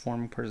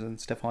underperforming person,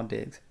 Stephon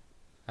Diggs.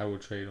 I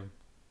would trade him.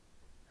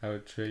 I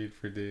would trade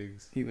for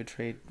Diggs. You would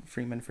trade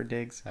Freeman for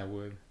Diggs? I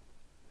would.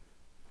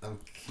 I'm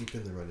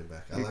keeping the running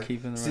back. I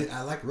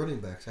like running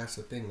backs. That's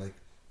the thing. Like,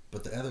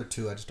 but the other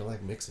 2, I just don't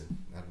like Mixon.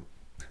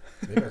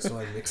 Maybe I still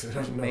like Mixon. I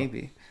don't know.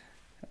 Maybe.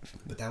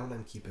 But that one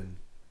I'm keeping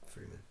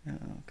Freeman.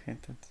 Oh, okay,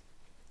 that's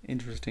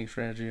interesting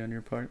strategy on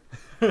your part.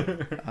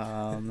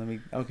 One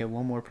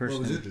more person.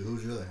 What would you do?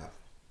 Who'd you rather have?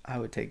 I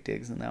would take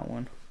Diggs in that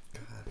one.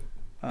 God.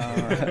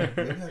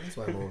 Maybe that's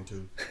why I'm on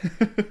too.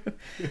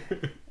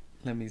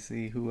 Let me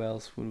see. Who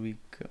else would we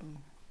go?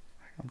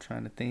 I'm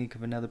trying to think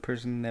of another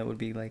person that would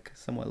be like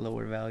somewhat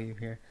lower value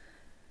here.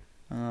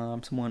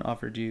 Someone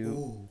offered you.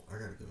 Ooh, I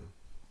got a good one.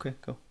 Okay,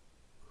 go.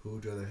 Who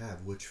would you rather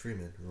have? Which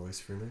Freeman? Royce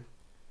Freeman?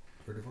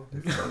 Or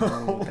Devontae?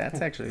 Oh,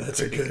 that's actually a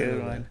pretty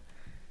good one.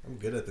 I'm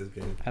good at this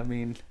game. I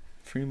mean,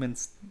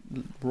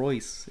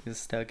 Royce is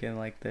stuck in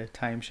like the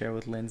timeshare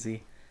with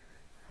Lindsey.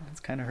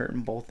 It's kind of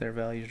hurting both their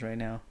values right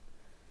now.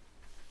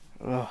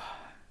 Ugh.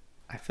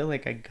 I feel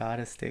like I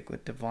gotta stick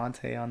with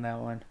Devontae on that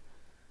one.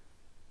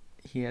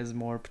 He has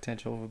more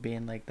potential of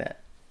being like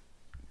that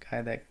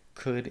guy that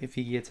could, if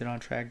he gets it on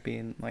track,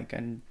 being like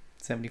on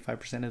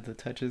 75% of the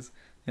touches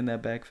in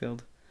that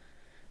backfield.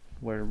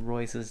 Where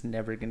Royce is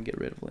never gonna get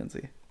rid of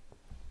Lindsey.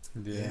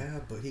 Yeah,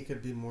 but he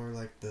could be more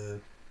like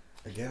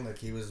like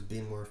he was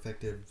being more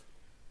effective,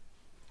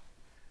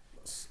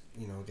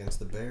 against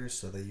the Bears,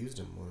 so they used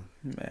him more.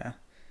 Yeah.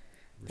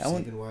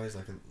 Receiving wise,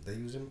 like they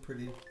used him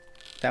pretty.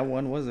 That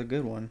one was a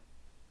good one.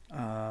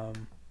 I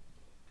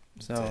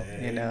just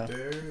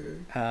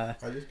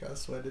got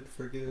sweated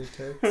for getting a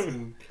text.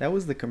 And that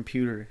was the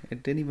computer.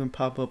 It didn't even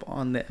pop up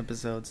on the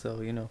episode,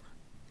 so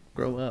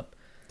grow up.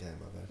 Yeah,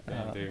 my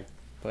bad. Dude.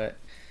 But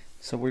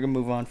so we're gonna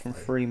move on from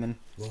Freeman.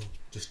 Well,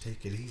 just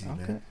take it easy,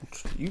 man.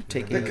 You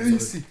take it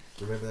easy.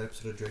 Remember that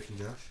episode of Drake and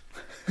Josh?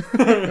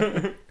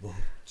 Well,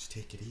 just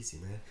take it easy,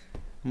 man.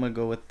 I'm gonna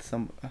go with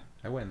some.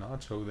 I went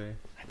Nacho there.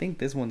 I think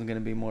this one's gonna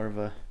be more of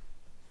a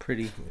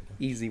pretty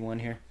easy one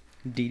here.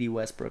 D.D.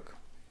 Westbrook,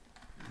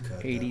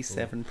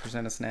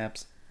 87% of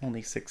snaps,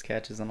 only 6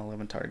 catches on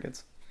 11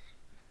 targets,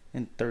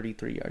 and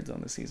 33 yards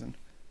on the season.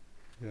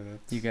 Yeah,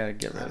 you gotta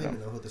get rid of him. I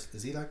don't even know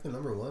is he like the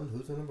number 1?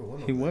 Who's the number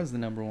 1? He was the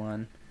number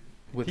 1.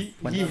 He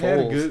had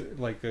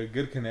a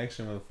good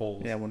connection with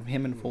Foles. Yeah, when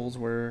him and Foles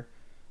were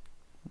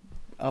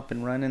up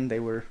and running, they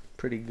were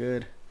pretty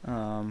good.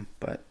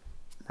 But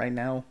right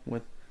now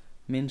with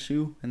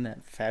Minshew and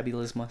that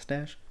fabulous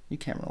mustache, you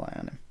can't rely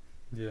on him.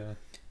 Yeah.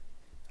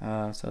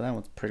 So that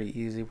one's pretty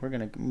easy. We're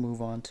going to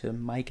move on to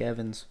Mike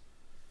Evans.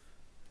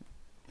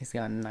 He's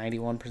got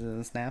 91% of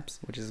the snaps,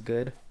 which is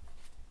good.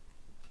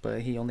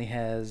 But he only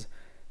has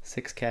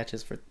 6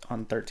 catches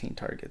on 13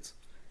 targets,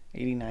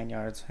 89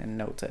 yards, and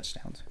no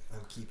touchdowns.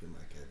 I'm keeping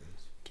Mike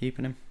Evans.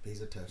 Keeping him?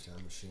 He's a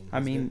touchdown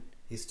machine.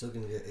 He's still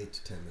going to get 8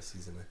 to 10 this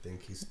season, I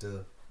think. He's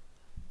still...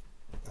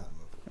 I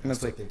don't know. I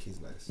still think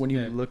he's nice. When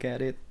you look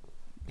at it,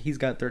 he's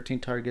got 13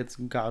 targets.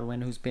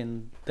 Godwin, who's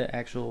been the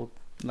actual...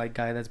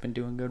 guy that's been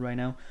doing good right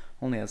now,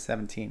 only has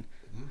 17.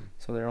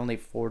 So they're only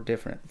four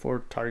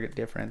target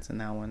difference in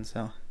that one.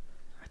 So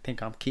I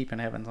think I'm keeping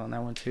Evans on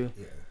that one too.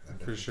 Yeah,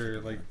 for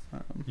sure. Like,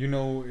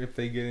 if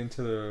they get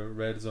into the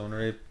red zone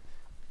or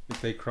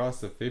if they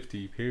cross the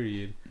 50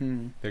 period,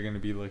 they're going to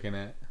be looking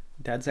at.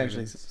 That's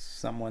actually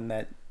someone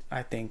that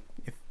I think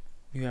if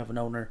you have an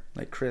owner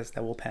like Chris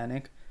that will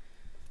panic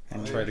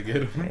and try to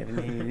get him.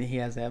 And he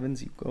has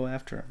Evans, you go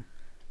after him.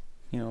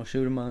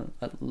 Shoot him a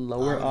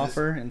lower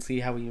offer and see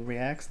how he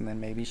reacts, and then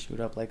maybe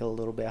shoot up like a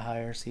little bit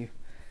higher, see if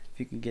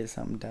you can get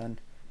something done.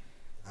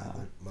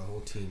 My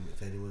whole team,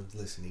 if anyone's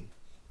listening,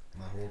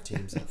 my whole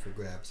team's up for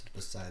grabs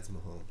besides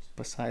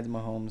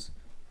Mahomes.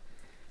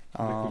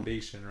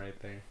 Liquidation right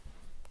there.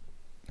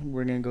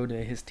 We're going to go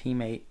to his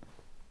teammate,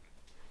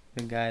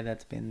 the guy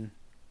that's been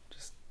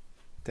just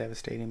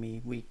devastating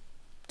me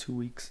 2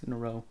 weeks in a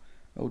row,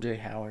 O.J.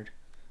 Howard.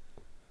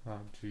 Oh,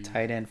 geez.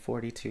 Tight end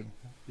 42.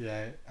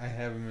 Yeah, I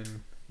have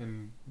him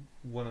in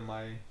one of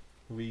my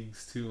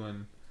leagues too,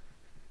 and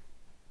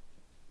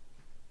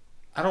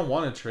I don't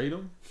want to trade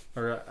him,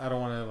 or I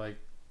don't want to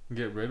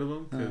get rid of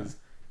him because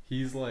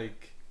he's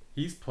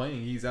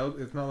playing. He's out.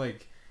 It's not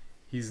like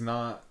he's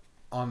not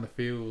on the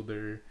field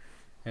or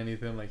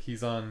anything. Like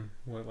he's on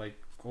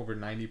over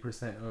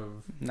 90%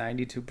 of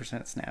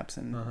 92% snaps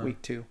in week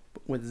 2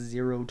 with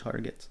 0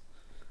 targets.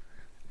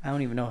 I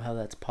don't even know how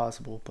that's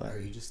possible, but are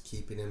you just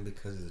keeping him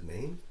because of his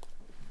name?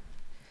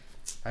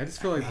 I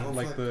just feel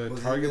like the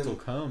targets will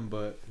come,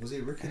 but was he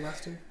a rookie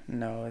last year?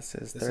 No, it's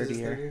his third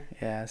year.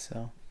 Yeah,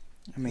 so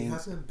I mean, he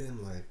hasn't been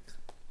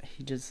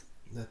he just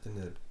nothing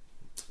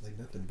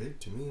big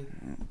to me.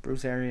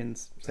 Bruce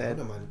Arians said I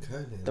don't mind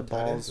cutting him. The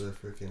balls is a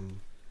freaking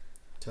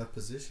tough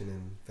position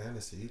in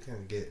fantasy. You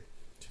can't get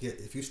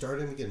if you start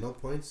him and get no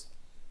points.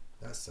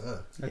 That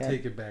sucks. I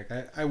take it back.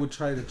 I would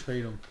try to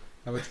trade him.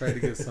 I would try to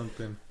get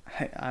something.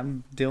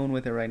 I'm dealing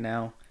with it right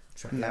now.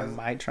 I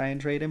might try and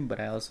trade him, but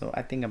I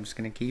think I'm just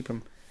gonna keep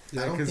him.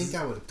 Yeah, I don't think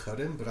I would cut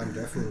him, but I'm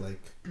definitely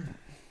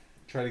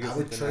try to get. I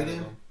would trade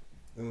him,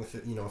 and if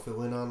it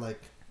went on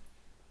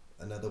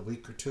another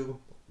week or two,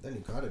 then you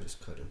gotta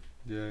just cut him.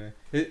 Yeah,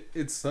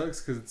 it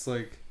sucks because it's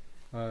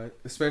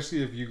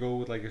especially if you go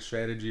with a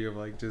strategy of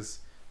just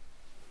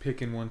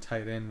picking one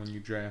tight end when you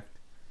draft,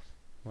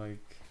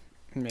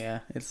 Yeah,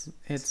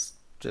 it's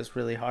just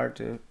really hard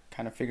to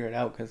kind of figure it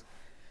out because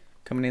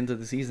coming into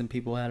the season,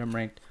 people had him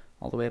ranked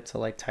all the way up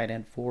to tight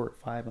end 4 or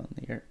 5 on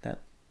the year. That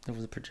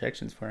was the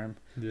projections for him.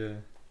 Yeah.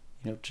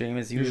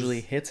 Jameis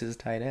usually hits his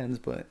tight ends,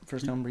 but for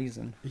some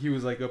reason he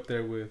was up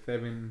there with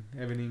Evan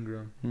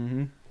Ingram.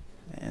 Mm-hmm.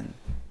 And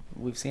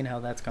we've seen how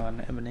that's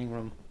gone. Evan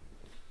Ingram,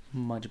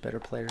 much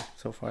better player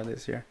so far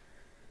this year.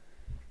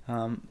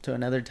 To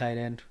another tight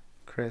end,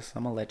 Chris,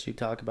 I'm gonna let you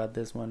talk about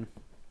this one.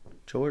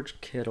 George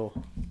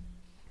Kittle.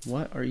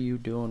 What are you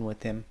doing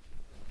with him?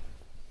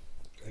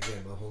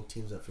 Again, my whole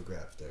team's up for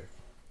grabs there.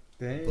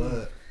 Dang.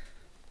 But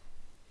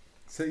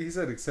so he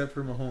said, except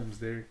for Mahomes,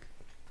 Derek.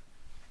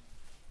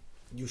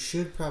 You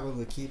should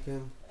probably keep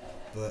him,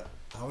 but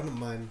I wouldn't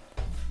mind.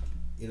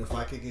 If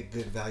I could get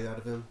good value out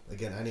of him.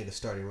 Again, I need a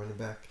starting running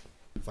back.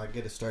 If I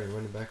get a starting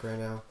running back right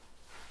now,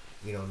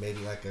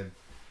 maybe a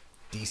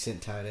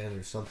decent tight end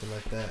or something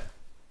like that,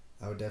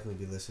 I would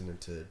definitely be listening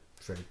to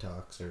trade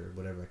talks or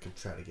whatever I could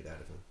try to get out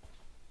of him.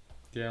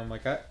 Yeah, I'm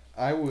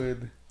I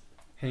would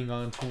hang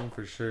on to him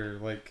for sure.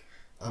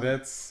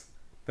 That's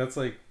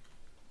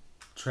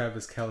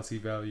Travis Kelce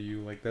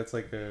value. That's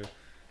a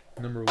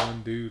number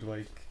 1 dude.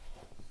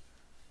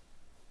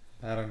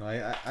 I don't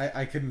know.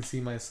 I couldn't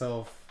see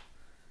myself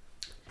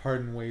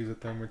parting ways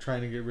with them or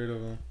trying to get rid of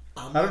them.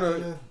 I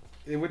don't know.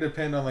 It would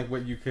depend on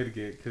what you could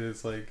get,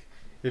 because it's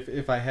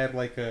if I had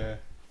an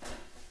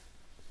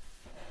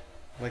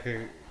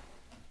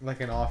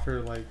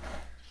offer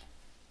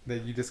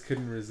that you just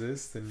couldn't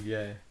resist, then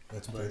yeah.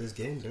 Let's play this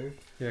game, Derek.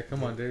 Yeah,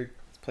 come on, Derek.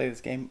 Let's play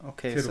this game.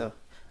 Okay, Kittle. So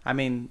I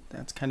mean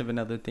that's kind of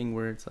another thing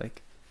where it's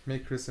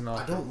make Chris an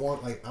offer. I don't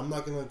want I'm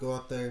not gonna go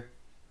out there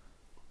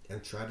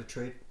and try to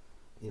trade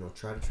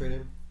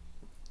him.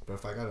 But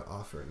if I got an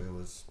offer and it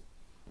was,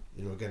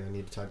 again, I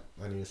need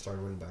to start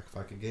running back. If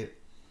I could get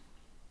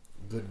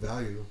good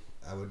value,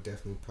 I would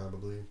definitely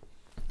probably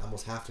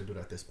almost have to do it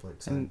at this point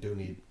because I do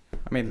need.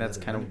 I mean, that's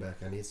kind of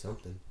back. I need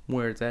something.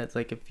 Where it's at.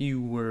 It's if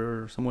you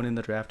were someone in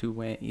the draft who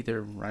went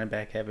either running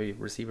back heavy,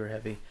 receiver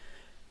heavy.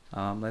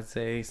 Let's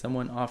say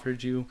someone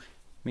offered you.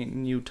 I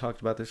mean, you talked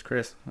about this,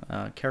 Chris.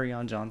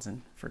 Kerryon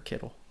Johnson for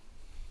Kittle.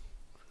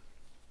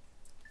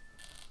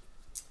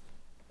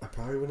 I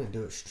probably wouldn't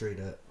do it straight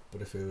up,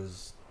 but if it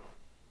was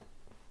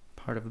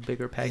part of a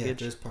bigger package, yeah,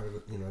 just part of a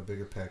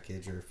bigger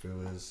package, or if it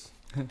was.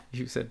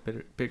 You said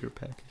bigger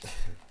package.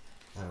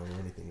 I don't know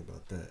anything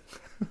about that.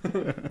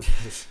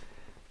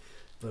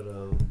 But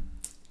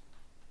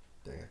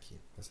dang, I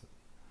can't. That's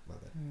my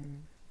bad.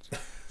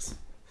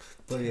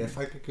 But yeah, if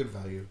I could get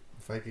value,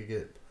 if I could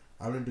get,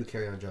 I wouldn't do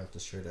Kerryon Johnson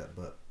straight up,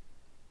 but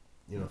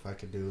if I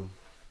could do,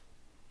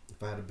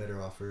 if I had a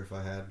better offer, if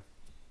I had,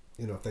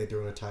 if they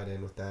threw in a tight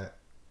end with that,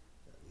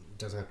 it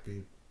doesn't have to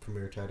be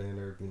premier tight end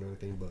or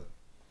anything, but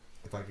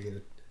if I could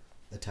get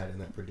a tight end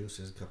that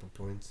produces a couple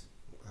points,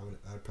 I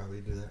would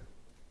probably do that.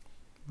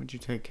 Would you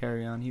take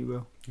Carry On,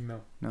 Hugo?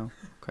 No. No?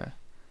 Okay.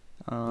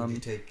 Would you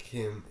take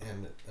him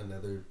and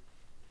another...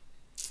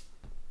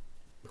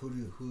 Who do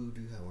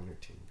you have on your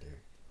team there?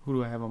 Who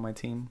do I have on my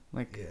team?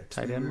 Like,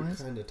 tight end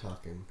wise? Kind of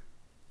talking.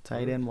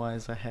 Tight end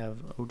wise, I have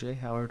O.J.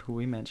 Howard, who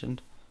we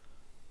mentioned.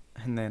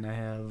 And then I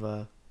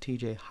have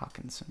T.J.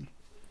 Hawkinson.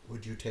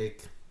 Would you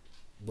take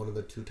one of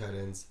the two tight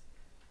ends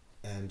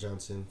and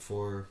Johnson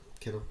for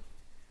Kittle?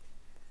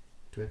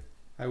 Twin?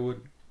 I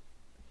would.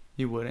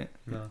 You wouldn't?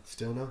 No.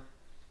 Still no?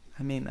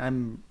 I mean,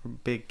 I'm a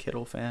big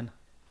Kittle fan.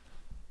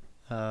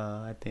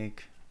 I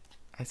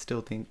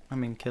still think,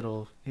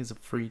 Kittle is a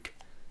freak.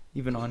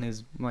 Even on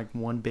his,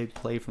 one big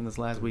play from this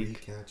last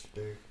week. Catch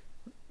there.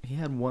 He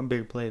had one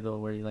big play, though,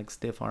 where he,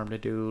 stiff-armed a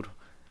dude,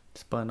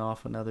 spun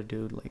off another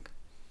dude,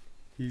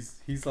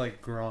 He's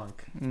like Gronk.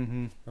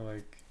 Mm-hmm.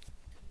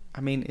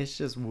 It's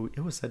just,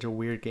 it was such a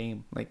weird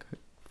game.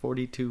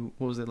 42,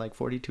 what was it,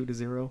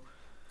 42-0? Or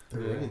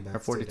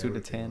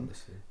 42-10.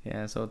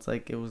 Yeah, so it's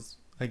it was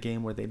a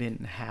game where they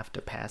didn't have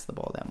to pass the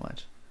ball that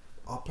much.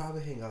 I'll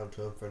probably hang on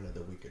to him for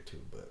another week or two,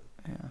 but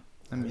yeah,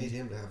 I need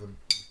him to have a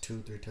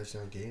 2-3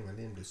 touchdown game. I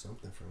need him to do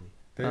something for me.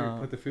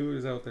 Put the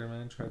feelers out there,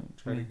 man. Try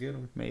to get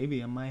him.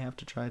 Maybe I might have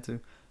to try to.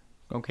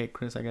 Okay,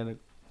 Chris, I got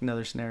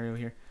another scenario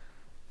here.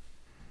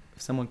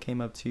 If someone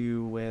came up to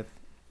you with,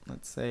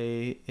 let's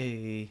say,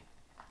 a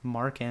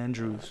Mark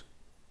Andrews,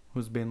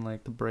 who's been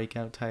the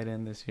breakout tight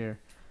end this year.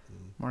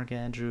 Mark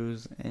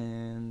Andrews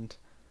and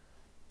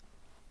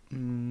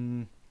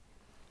I'm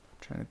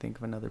trying to think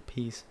of another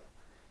piece.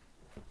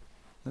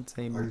 Let's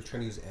say. Are you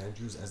trying to use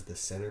Andrews as the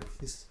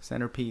centerpiece?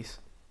 Centerpiece,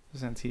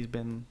 since he's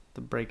been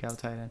the breakout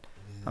tight end.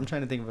 Yeah. I'm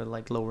trying to think of a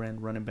lower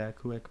end running back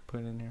who I could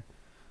put in here.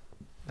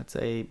 Let's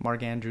say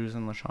Mark Andrews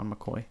and LaShawn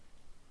McCoy.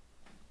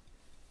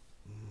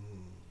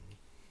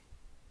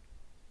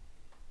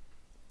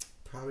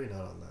 Probably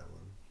not on that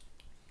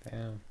one.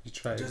 Damn, you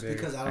tried. Just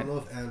because I don't know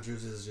if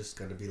Andrews is just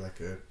gonna be a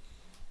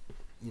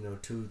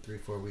 2, 3,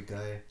 4 week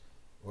guy,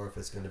 or if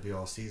it's gonna be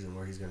all season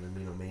where he's gonna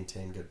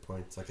maintain good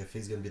points. If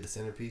he's gonna be the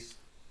centerpiece,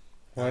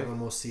 I would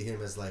almost see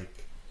him as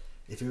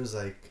if it was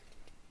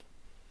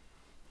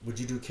would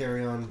you do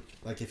Carry On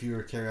if you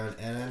were Carry On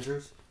and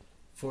Andrews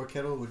for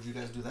Kittle? Would you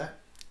guys do that?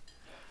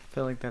 I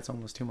feel like that's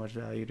almost too much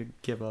value to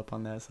give up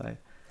on that side.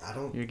 I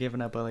don't. You're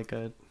giving up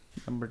a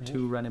number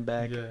 2 running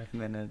back, and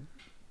then a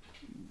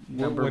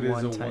number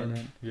 1 tight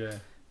end. Yeah.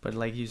 But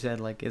like you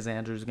said, is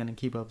Andrews gonna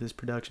keep up this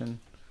production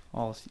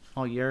all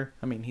year?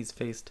 He's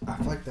faced. I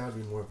feel like that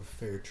would be more of a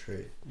fair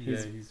trade.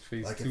 He's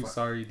faced 2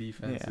 sorry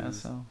defenses. Yeah,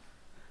 so.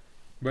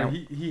 But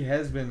he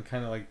has been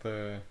kind of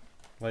the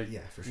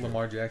for sure.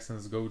 Lamar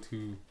Jackson's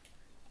go-to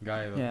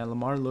guy though. Yeah,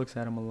 Lamar looks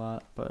at him a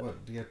lot, but.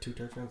 What, did he have 2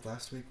 touchdowns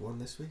last week? 1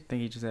 this week? I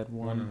think he just had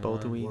one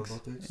both weeks. One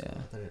both weeks? Yeah. Oh,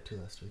 I thought he had 2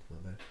 last week.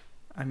 My bad.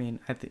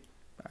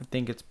 I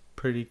think it's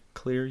pretty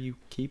clear you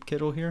keep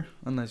Kittle here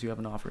unless you have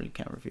an offer you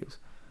can't refuse.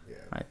 Yeah.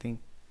 I think,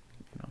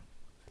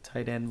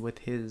 tight end with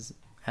his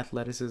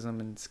athleticism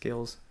and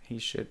skills, he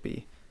should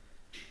be,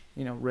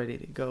 ready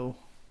to go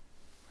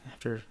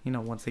after,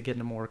 once they get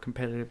into more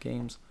competitive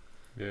games.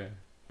 Yeah.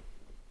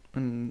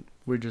 And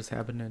we just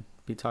happen to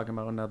be talking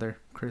about another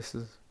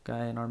Chris's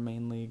guy in our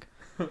main league.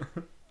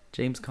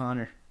 James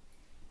Conner.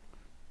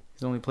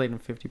 He's only played in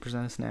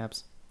 50% of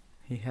snaps.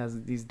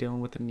 He's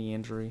dealing with a knee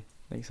injury.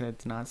 They said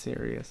it's not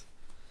serious.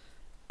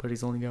 But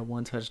he's only got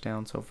 1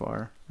 touchdown so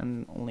far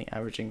and only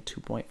averaging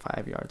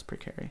 2.5 yards per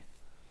carry.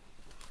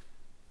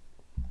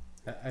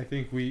 I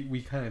think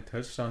we kind of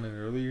touched on it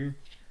earlier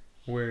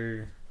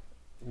where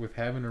with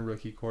having a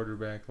rookie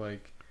quarterback,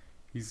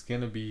 he's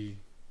going to be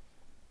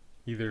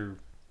either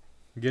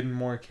getting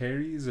more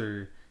carries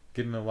or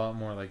getting a lot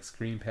more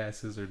screen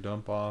passes or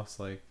dump offs.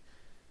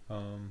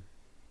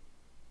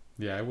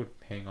 Yeah, I would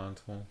hang on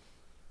to him.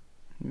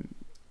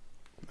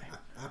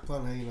 I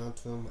plan on hanging on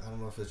to him. I don't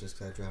know if it's just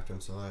because I drafted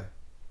him, so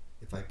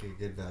if I could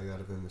get value out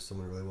of him, if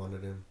someone really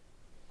wanted him,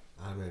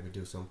 I'd maybe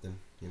do something,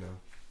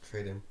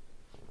 trade him.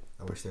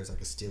 I wish there's a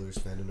Steelers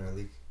fan in our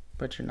league.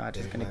 But you're not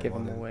just going to give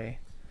him away.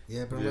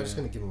 Yeah, but I'm not just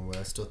going to give him away.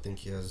 I still think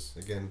he has,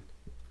 again,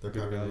 they're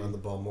probably going to run the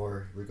ball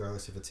more,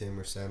 regardless if it's him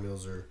or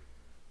Samuels or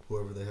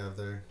whoever they have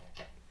there.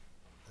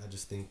 I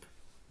just think,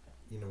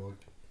 he's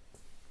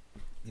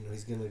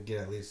going to get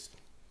at least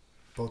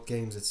both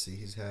games. Let's see,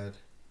 he's had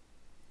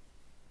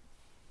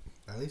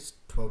at least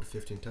 12 to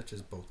 15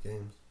 touches both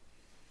games,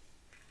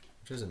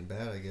 which isn't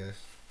bad, I guess.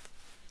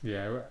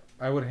 Yeah,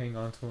 I would hang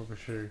on to him for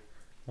sure.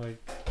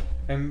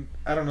 And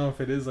I don't know if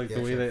it is the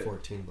way that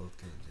 14 both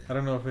games. Yeah. I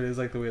don't know if it is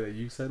the way that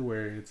you said,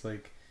 where it's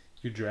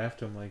you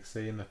draft him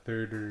say in the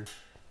 3rd or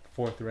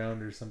 4th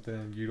round or something,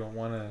 and you don't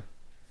want to.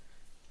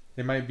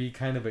 It might be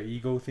kind of an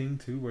ego thing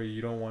too, where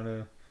you don't want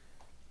to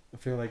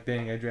feel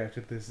dang, I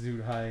drafted this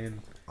dude high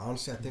and.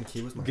 Honestly, I think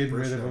he was my getting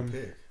first rid of round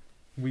him pick.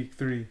 Week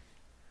 3.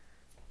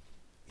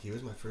 He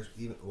was my first.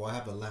 I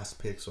have the last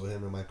pick, so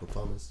him and Michael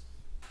Thomas.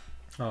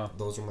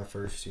 Those were my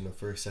first,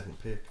 first, second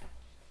pick.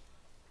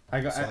 I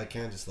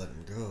can't just let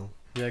him go.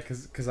 Yeah,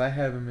 cause I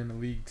have him in the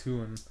league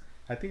too, and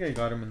I think I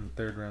got him in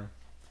the 3rd round.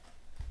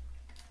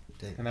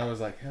 Dang. And I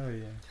was like, hell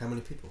yeah. How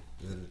many people?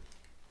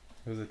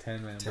 It was a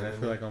 10-man, but I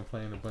feel like I'm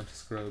playing a bunch of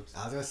scrubs.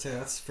 I was gonna say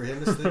that's for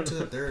him to slip to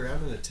the third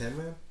round in a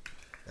 10-man.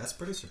 That's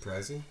pretty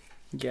surprising.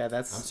 Yeah,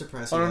 I'm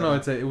surprised. Oh no,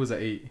 it was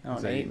an 8. Oh,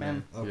 an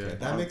 8-man. Okay, yeah.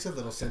 That makes a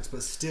little sense,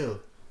 but still,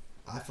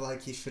 I feel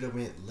like he should have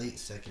went late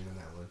second in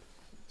that one.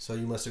 So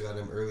you must have got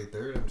him early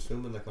third. I'm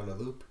assuming, like on a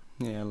loop.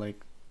 Yeah, like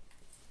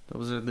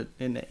those are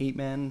in the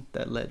 8-man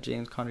that let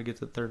James Conner get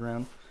to the third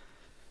round.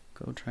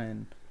 Go try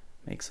and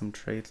make some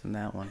trades in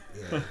that one.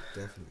 Yeah,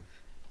 definitely.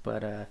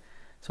 But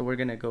so we're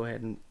gonna go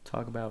ahead and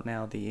talk about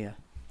now the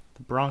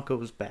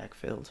Broncos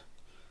backfield.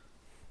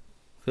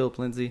 Phillip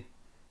Lindsay,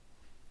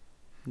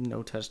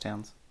 no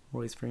touchdowns.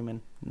 Royce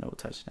Freeman, no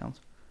touchdowns.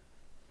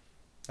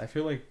 I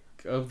feel like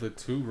of the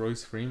two,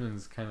 Royce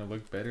Freeman's kind of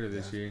looked better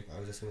this year. I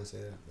was just gonna say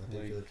that. I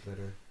think he looked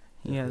better.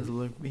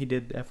 He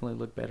did definitely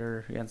look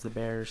better against the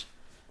Bears.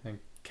 And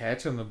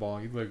catching the ball,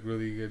 he looked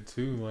really good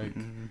too. Like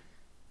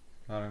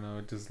I don't know,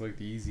 it just looked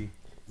easy.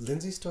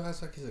 Lindsay still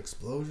has like his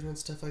explosion and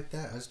stuff like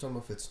that. I just don't know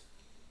if it's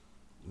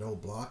no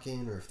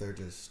blocking or if they're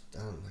just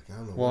I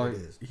don't know what it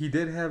is. He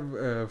did have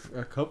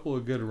a couple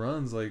of good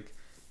runs,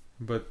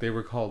 but they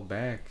were called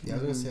back. Yeah, I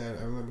was gonna say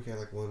I remember he had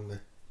like one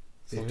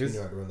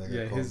 15-yard run that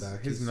got called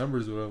back. His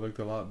numbers would have looked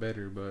a lot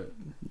better, but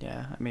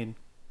yeah, I mean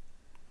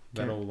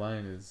that old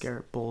line is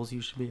Garrett Bowles.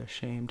 You should be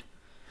ashamed.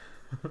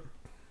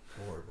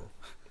 Horrible,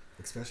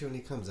 especially when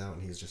he comes out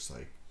and he's just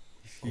like,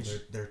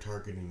 they're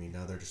targeting me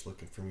now. They're just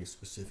looking for me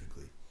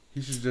specifically.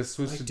 He should just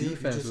switch to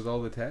defense with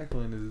all the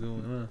tackling he's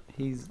doing.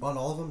 He's on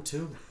all of them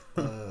too.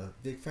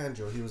 Big fan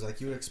Joe. He was like,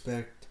 you would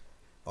expect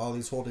all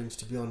these holdings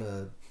to be on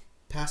a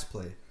pass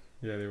play.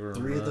 Yeah, they were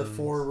 3 of the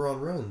 4 were on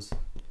runs.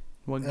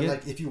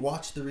 Like if you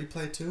watch the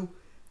replay too,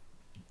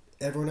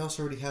 everyone else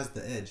already has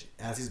the edge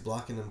as he's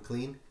blocking them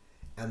clean,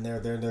 and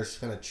they're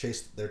just gonna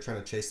chase. They're trying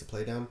to chase the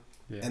play down,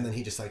 and then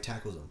he just like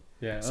tackles them.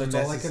 Yeah, so it's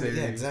all like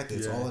exactly.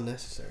 It's all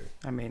unnecessary.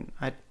 I mean,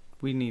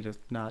 we need to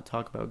not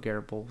talk about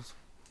Garrett Bowles.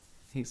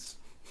 He's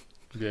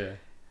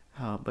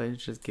but it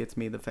just gets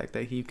me the fact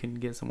that he can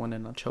get someone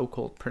in a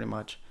chokehold pretty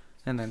much,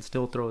 and then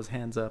still throw his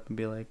hands up and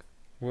be like,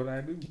 "What'd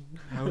I do?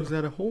 How is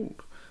that a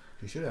hold?"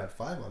 He should have had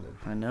 5 on him.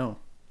 I know,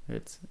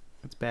 it's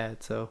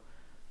bad. So,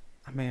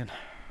 I mean,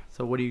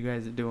 so what are you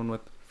guys doing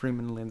with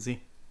Freeman and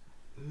Lindsay?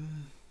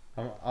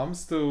 I'm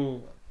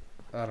still,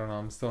 I don't know.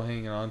 I'm still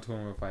hanging on to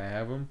him if I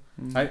have him.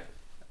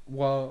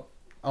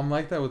 I'm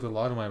like that with a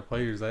lot of my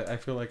players. I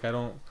feel like I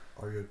don't.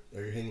 Are you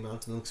hanging on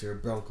to them because you're a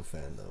Bronco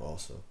fan though?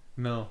 Also.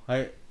 No,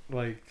 I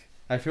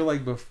feel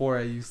like before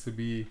I used to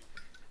be,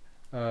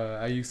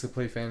 I used to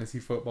play fantasy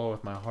football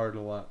with my heart a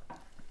lot,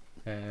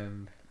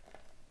 and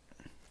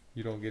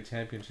you don't get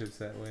championships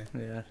that way.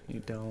 Yeah, you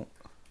don't.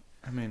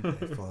 I mean,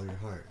 follow your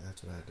heart.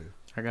 That's what I do.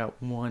 I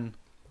got one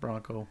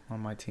Bronco on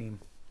my team.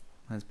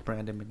 That's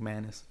Brandon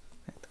McManus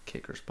at the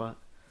kicker spot.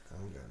 I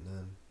don't got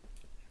none.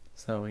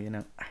 So,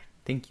 I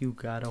think you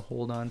gotta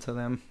hold on to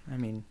them. I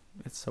mean,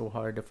 it's so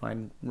hard to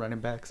find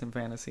running backs in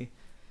fantasy.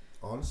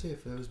 Honestly,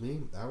 if it was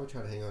me, I would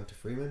try to hang on to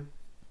Freeman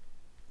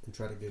and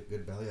try to get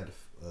good value out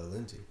of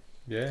Lindsay.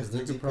 Yeah, because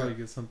Lindsay could probably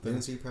get something.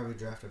 Lindsay probably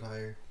drafted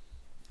higher.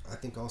 I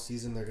think all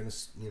season they're going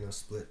to,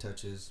 split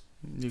touches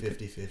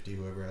 50-50,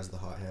 whoever has the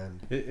hot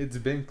hand. It's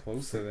been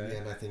close to that.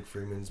 Yeah, and I think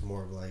Freeman's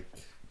more of like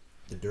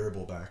the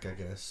durable back, I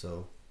guess.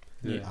 So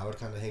I would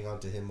kind of hang on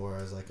to him more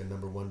as like a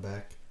number 1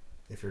 back.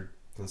 If you're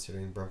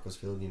considering Broncos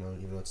field,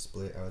 even though it's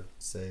split, I would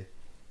say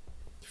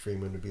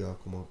Freeman would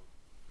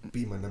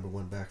be my number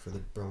 1 back for the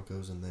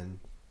Broncos, and then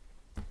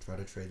try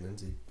to trade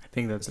Lindsay. I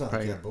think that's not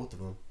probably like you have both of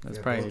them. That's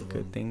probably a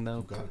good thing though.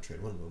 You've got to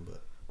trade one of them,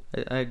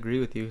 but I agree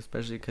with you,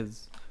 especially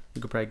because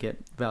you could probably get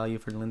value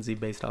for Lindsay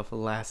based off of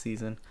last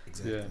season.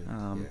 Exactly.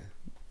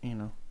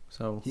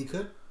 So he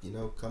could,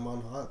 come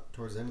on hot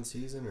towards the end of the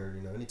season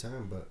or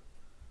anytime, but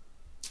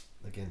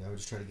again, I would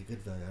just try to get good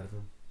value out of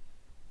him.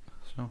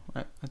 So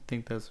I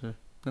think that's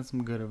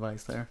some good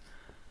advice there.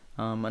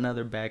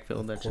 Another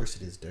backfield. Of course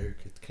it is, Derek.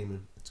 It's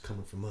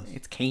coming from us.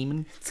 It's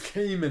Cayman.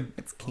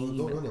 Oh,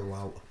 don't run her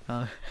out.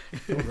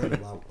 Don't run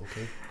her out,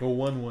 okay? Go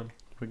 1-1.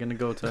 We're gonna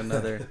go to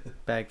another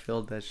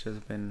backfield that's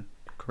just been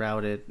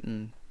crowded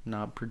and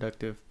not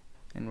productive,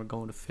 and we're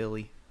going to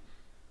Philly.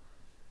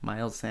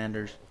 Miles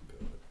Sanders,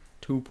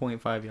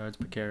 2.5 yards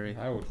per carry.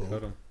 I would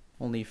cut him.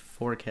 Only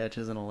 4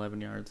 catches and 11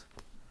 yards.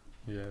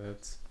 Yeah,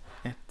 it's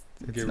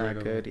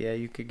not good. Yeah,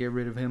 you could get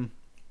rid of him.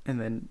 And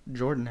then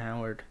Jordan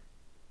Howard.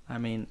 I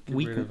mean,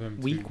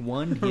 week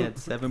 1 he had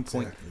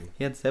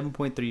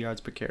 7.3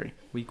 yards per carry.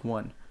 Week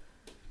 1,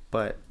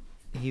 but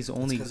he's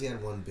only because he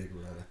had one big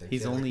run. I think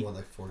he's only one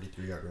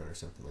 43-yard run or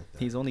something like that.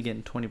 He's only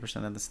getting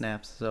 20% of the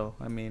snaps. So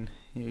I mean,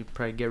 you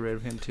probably get rid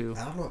of him too.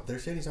 I don't know. They're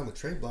saying he's on the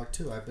trade block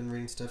too. I've been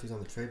reading stuff. He's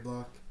on the trade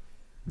block.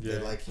 Yeah.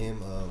 They like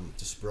him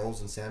to Sproles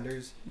and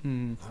Sanders. I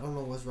don't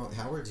know what's wrong.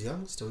 Howard's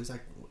young still. He's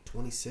like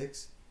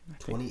 26.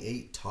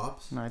 28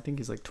 tops. No, I think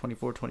he's like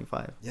 24,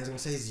 25. Yeah, I was gonna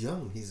say he's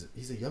young.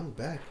 He's a young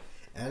back,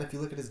 and if you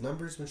look at his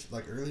numbers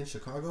when early in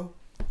Chicago,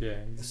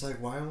 it's like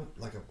why don't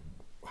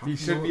he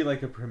should be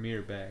like a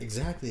premier back.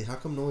 Exactly. How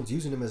come no one's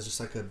using him as just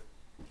like a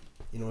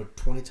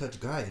 20 touch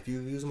guy? If you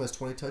use him as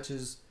 20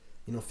 touches,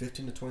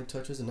 15 to 20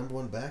 touches, the number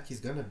 1 back,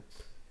 he's gonna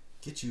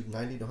get you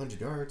 90 to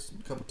 100 yards,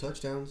 a couple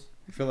touchdowns.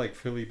 I feel like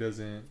Philly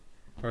doesn't,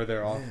 or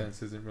their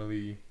offense isn't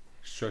really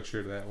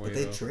structured that way. But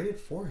they traded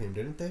for him,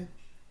 didn't they?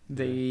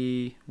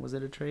 Was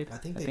it a trade? I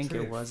think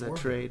it was a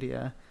trade.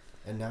 Yeah.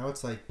 And now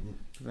it's like.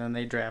 Then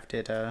they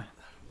drafted.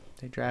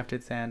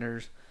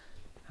 Sanders.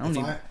 I don't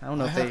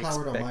know if I they have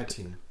Howard on my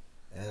team,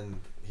 and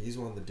he's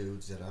one of the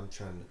dudes that I'm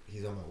trying to.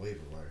 He's on my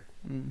waiver wire.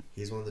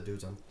 He's one of the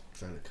dudes I'm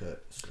trying to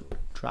cut. So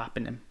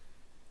dropping him.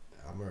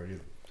 I'm already.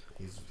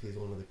 He's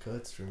one of the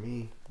cuts for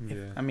me.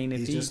 Yeah. If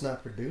he's just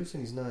not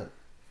producing. He's not.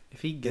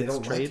 If he gets they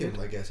don't traded, like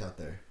him, I guess, out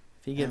there.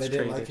 If he gets and they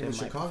traded, didn't like him in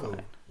Chicago.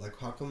 Fine. Like,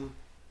 how come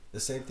the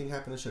same thing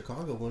happened in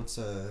Chicago once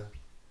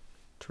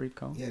Tariq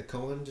Cohen? Yeah,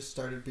 Cohen just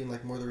started being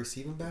like more the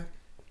receiving back.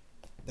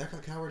 That guy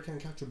Howard can't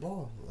catch a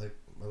ball, like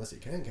unless he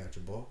can catch a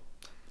ball,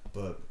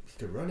 but he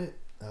could run it.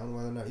 I don't know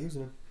why they're not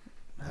using him.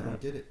 I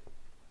don't get it.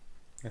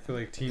 I feel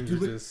like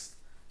teams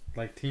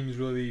teams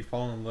really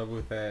fall in love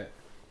with that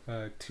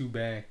two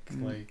back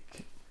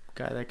like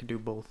guy that could do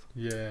both.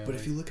 Yeah. But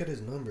if you look at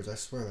his numbers, I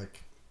swear,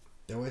 like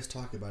they always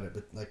talk about it,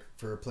 but like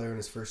for a player in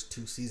his first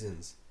 2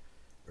 seasons,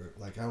 or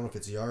like I don't know if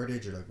it's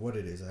yardage or like what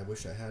it is. I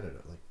wish I had it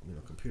like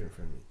computer in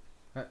front of me.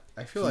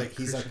 I feel like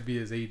he should be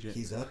his agent.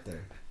 He's up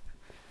there.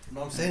 You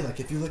know what I'm saying? Like,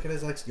 if you look at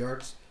his, like,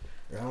 yards,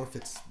 or I don't know if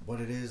it's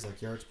what it is,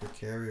 like, yards per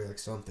carry or, like,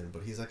 something,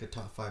 but he's, like, a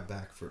top 5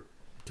 back for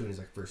between his,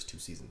 like, first 2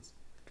 seasons.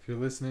 If you're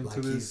listening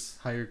to this,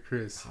 hire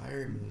Chris.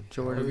 Hire me.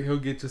 Jordan. Maybe he'll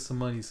get you some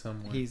money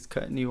somewhere. He's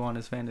cutting you on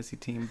his fantasy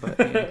team, but...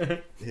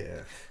 Yeah.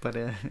 But,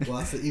 well,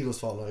 that's the Eagles'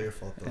 fault, not your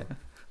fault, though.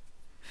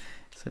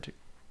 Such a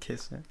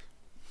kisser.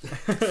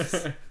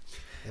 Hey,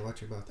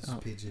 watch your mouth. This is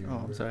PG,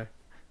 remember? I'm sorry.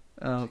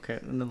 Okay,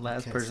 and the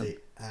last person... say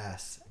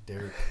ass,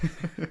 Derek.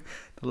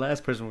 The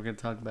last person we're going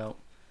to talk about,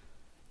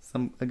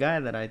 a guy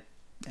that I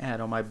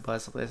had on my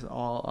bust list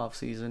all off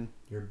season.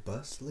 Your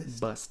bust list?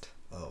 Bust.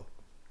 Oh.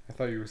 I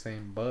thought you were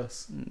saying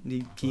bus.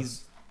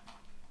 He's...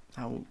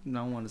 I don't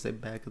want to say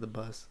back of the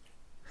bus,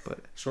 but...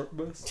 Short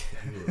bus?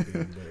 You were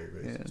being very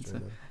racist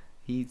right now.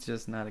 He's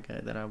just not a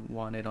guy that I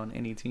wanted on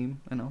any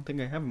team, and I don't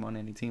think I have him on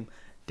any team.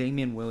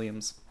 Damian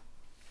Williams.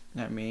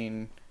 I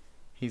mean,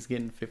 he's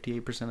getting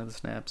 58% of the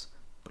snaps,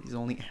 but he's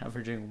only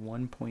averaging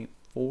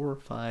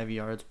 1.45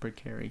 yards per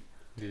carry.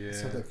 Yeah. It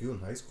sounds like you in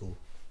high school.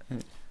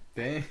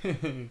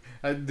 Dang.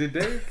 Did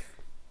Derek...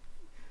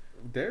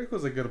 Derek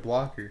was a good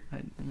blocker.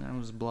 I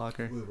was a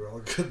blocker. We were all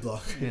good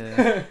blockers.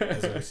 Yeah.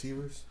 As our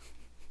receivers.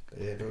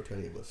 Yeah, no to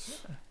any of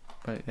us.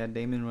 But yeah,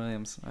 Damian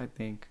Williams, I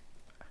think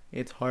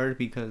it's hard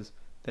because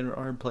there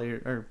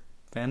are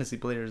fantasy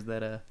players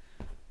that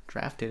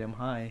drafted him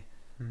high.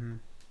 Mm-hmm.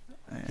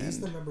 He's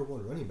the number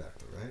 1 running back,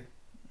 though, right?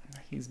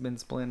 He's been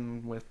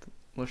splitting with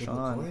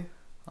LaShawn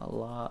a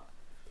lot.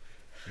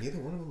 Neither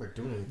one of them are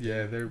doing anything.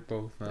 Yeah, they're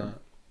both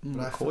not.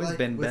 McCoy's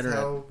been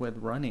better with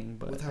running,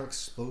 but with how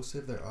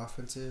explosive their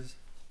offense is,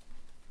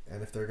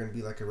 and if they're going to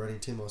be like a running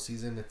team all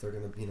season, if they're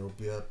going to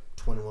be up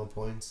 21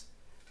 points,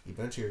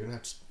 eventually you're going to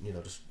have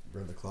to just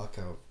run the clock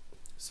out.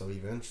 So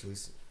eventually,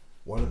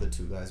 one of the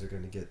 2 guys are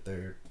going to get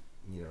their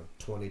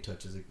 20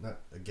 touches, not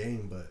a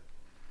game, but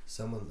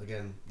someone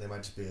again they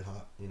might just be a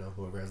hot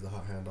whoever has the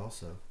hot hand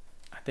also.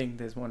 I think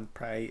this one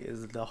probably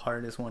is the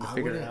hardest one to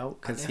figure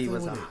out because he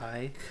was a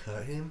high.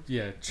 Cut him.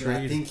 Yeah,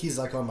 I think he's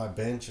like on my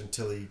bench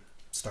until he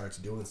starts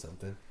doing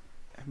something.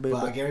 But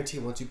I guarantee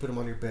once you put him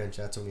on your bench,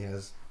 that's when he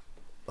has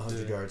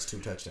 100 yards, 2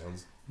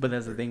 touchdowns. But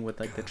that's the thing with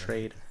like the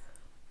trade,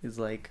 is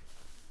like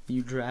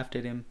you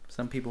drafted him.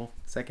 Some people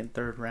 2nd,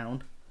 3rd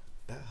round.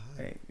 That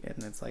high. Right?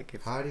 And it's like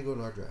how do you go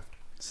to our draft?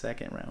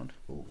 2nd round.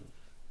 Ooh.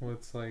 Well,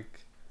 it's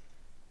like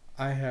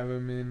I have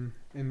him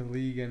in the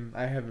league, and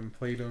I haven't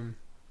played him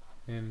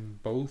in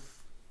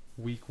both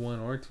week 1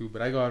 or 2,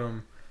 but I got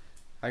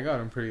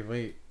him pretty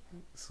late,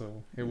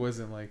 so it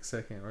wasn't like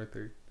 2nd or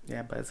 3rd.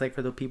 Yeah, but it's like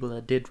for the people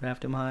that did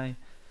draft him high,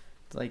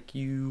 it's like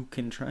you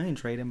can try and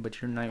trade him,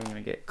 but you're not even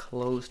gonna get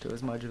close to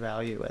as much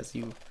value as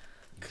you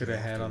could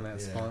have had on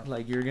that spot.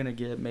 Like you're gonna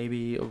get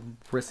maybe a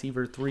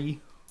receiver 3,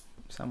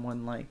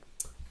 someone like.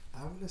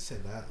 I wouldn't say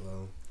that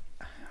low.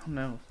 I don't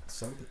know.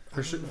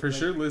 For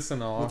sure, listen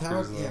to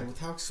offers. With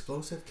how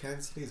explosive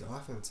Kansas City's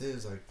offense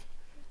is, like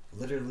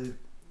literally,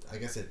 I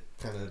guess it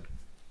kind of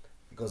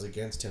goes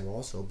against him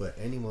also. But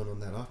anyone on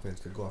that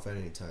offense could go off at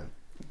any time.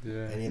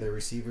 Yeah. Any of their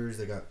receivers,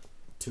 they got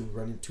 3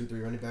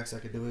 running backs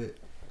that could do it.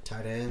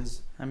 Tight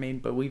ends. I mean,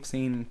 but we've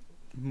seen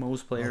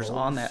most players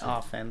on that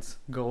offense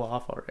go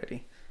off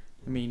already.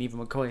 I mean,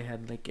 even McCoy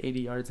had like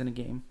 80 yards in a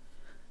game.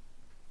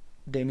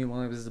 Damian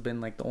Williams has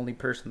been like the only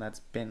person that's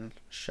been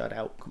shut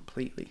out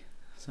completely.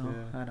 So,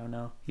 I don't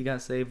know. He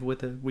got saved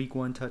with a week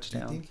 1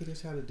 touchdown. Do you think he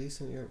just had a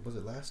decent year? Was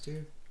it last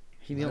year?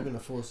 He might have been a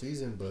full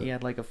season, but he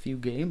had like a few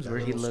games where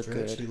he looked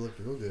good. He looked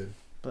real good.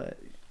 But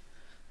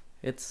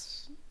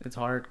it's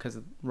hard because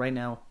right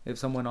now, if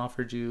someone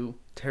offered you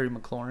Terry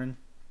McLaurin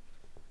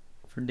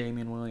for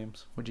Damian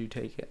Williams, would you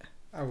take it?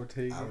 I would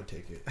take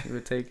it. You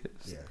would take it?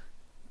 Yeah.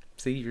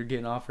 See, you're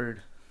getting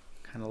offered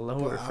kind of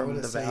lower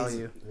from the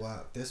value.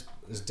 Wow, this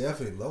is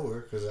definitely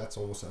lower because that's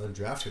almost an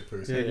undrafted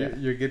person. Yeah,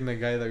 you're getting a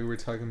guy that we were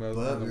talking about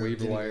on the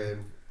waiver wire.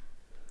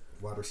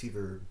 Wide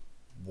receiver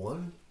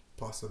one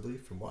possibly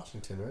from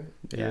Washington, right?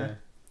 Yeah.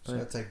 So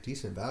that's like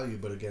decent value,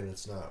 but again,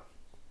 it's not.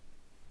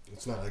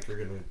 It's not like you're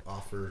gonna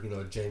offer, you're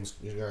not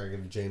gonna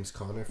James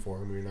Conner for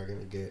him. You're not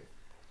gonna get.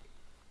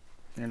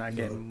 You're not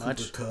getting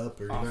much Cooper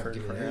Kupp, or you're not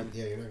getting him.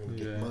 Yeah, you're not gonna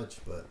get much,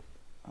 but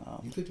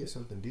you could get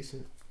something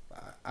decent.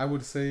 I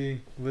would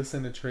say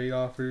listen to trade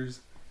offers,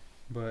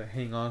 but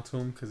hang on to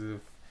him, because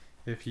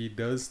if he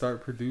does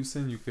start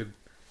producing, you could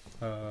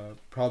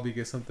probably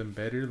get something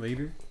better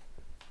later.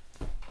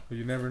 But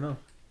you never know.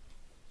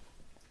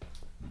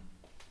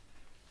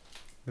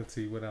 Let's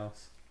see what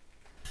else.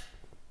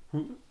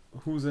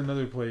 Who's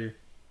another player?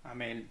 I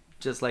mean,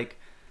 just like,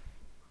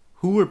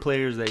 who are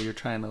players that you're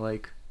trying to,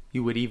 like,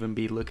 you would even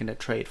be looking to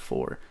trade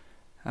for?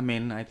 I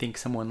mean, I think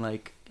someone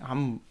like,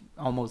 I'm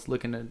almost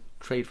looking to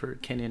trade for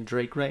Kenyon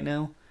Drake right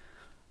now,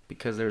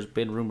 because there's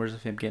been rumors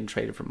of him getting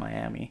traded from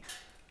Miami.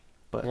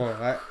 But who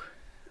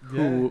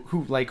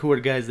are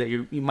guys that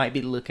you might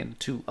be looking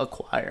to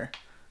acquire?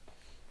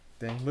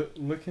 Dang,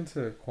 looking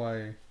to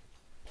acquire.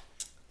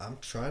 I'm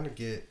trying to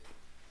get.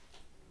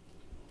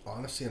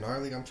 Honestly, in our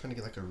league, I'm trying to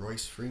get like a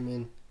Royce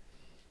Freeman.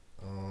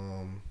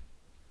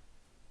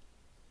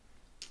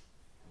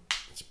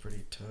 It's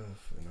pretty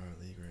tough in our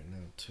league right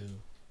now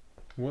too.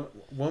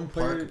 One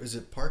player is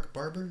it Park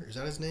Barber? Is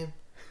that his name?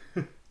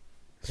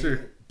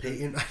 Sure.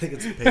 Peyton. I think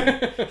it's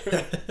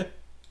Peyton.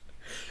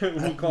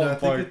 We'll call him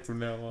Park from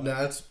now on.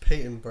 No, it's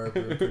Peyton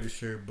Barber. I'm pretty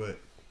sure, but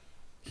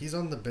he's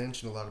on the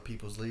bench in a lot of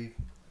people's league.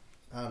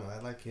 I don't know.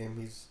 I like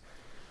him.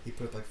 He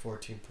put up like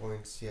 14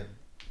 points. He had.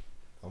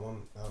 I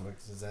don't know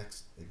his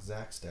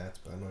exact stats,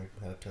 but I know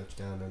he had a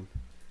touchdown and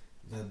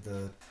led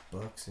the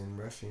Bucks in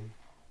rushing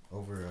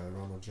over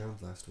Ronald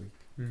Jones last week.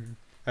 Mm-hmm.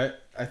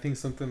 I think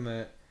something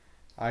that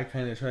I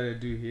kind of try to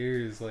do here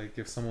is, like,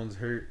 if someone's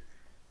hurt,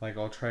 like,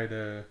 I'll try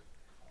to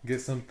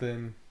get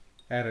something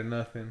out of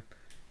nothing.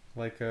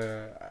 Like,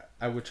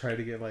 I would try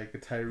to get like a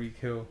Tyreek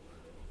Hill.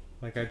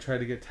 Like, I try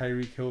to get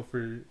Tyreek Hill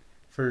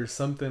for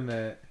something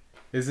that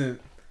isn't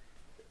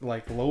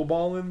like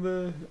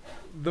lowballing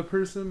the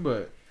person,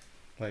 but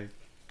like,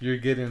 you're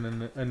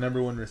getting a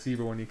number one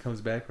receiver when he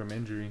comes back from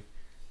injury.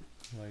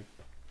 Like,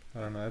 I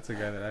don't know. That's a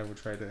guy that I would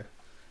try to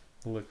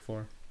look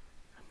for.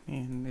 I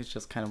mean, it's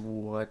just kind of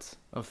what's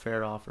a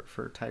fair offer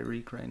for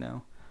Tyreek right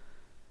now.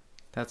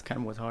 That's kind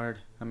of what's hard.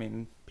 I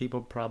mean,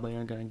 people probably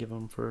aren't going to give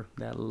him for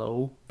that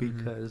low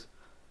because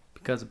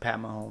of Pat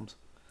Mahomes.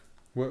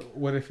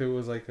 What if it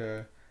was like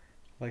a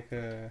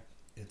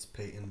It's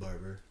Peyton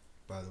Barber,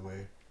 by the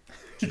way.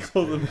 You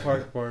called him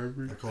Park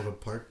Barber. I called him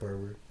Park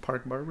Barber.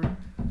 Park Barber?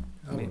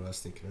 I don't know what I was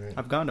thinking, right?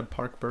 I've gone to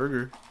Park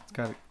Burger. It's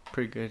got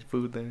pretty good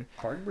food there.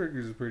 Park Burger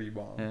is pretty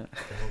bomb. Yeah.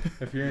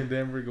 If you're in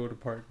Denver, go to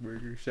Park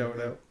Burger. Shout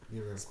out.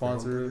 You ever have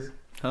Sponsor us.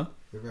 Huh?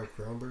 You ever have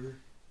Crown Burger?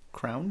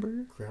 Crown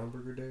Burger? Crown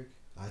Burger, Derek.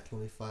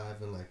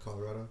 I-25 in like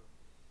Colorado.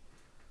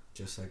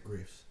 Just like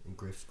Griff's. And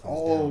Griff's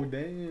Oh,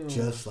 damn.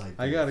 Just like Griff's.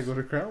 I gotta go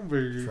to Crown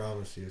Burger. I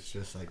promise you, it's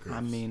just like Griff's.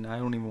 I mean, I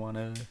don't even want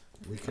to.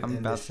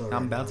 I'm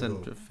about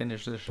to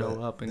finish the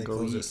show up and go eat.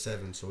 They close at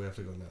 7, so we have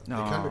to go now.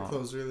 They kind of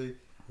close early.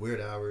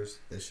 Weird hours.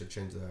 They should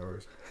change the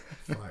hours.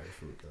 Fire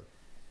food,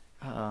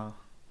 though.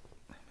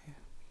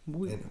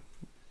 Who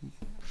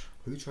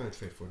are you trying to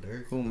trade for,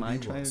 Derek? Who am I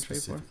trying to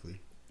trade for?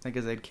 Like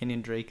I said,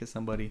 Kenyon Drake is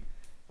somebody.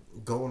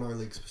 Go in our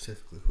league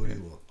specifically. Who do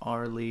you want?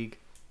 Our league.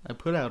 I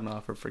put out an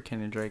offer for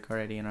Kenyon Drake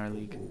already in our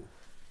league.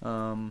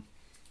 I'm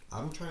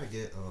trying to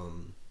get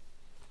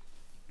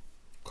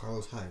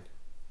Carlos Hyde.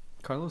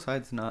 Carlos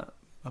Hyde's not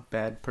a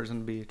bad person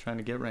to be trying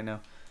to get right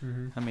now.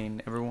 Mm-hmm. I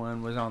mean,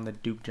 everyone was on the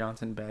Duke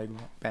Johnson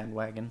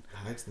bandwagon.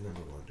 Hyde's the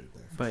number one dude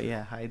there. But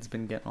yeah, Hyde's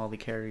been getting all the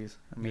carries.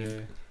 I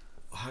mean,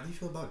 how do you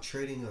feel about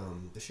trading?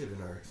 This should have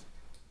been our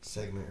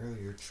segment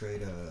earlier.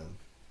 Trade.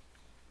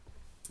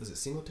 Was it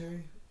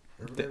Singletary?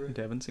 Or whatever?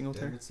 Devin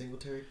Singletary. Devin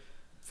Singletary.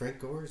 Frank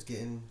Gore's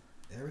getting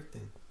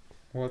everything.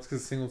 Well, it's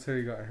because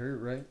Singletary got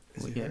hurt, right?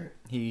 Is he hurt?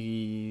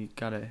 He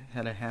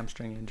had a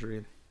hamstring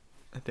injury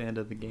at the end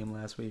of the game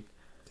last week.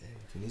 Dang,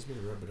 if he needs me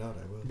to rub it out,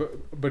 I will.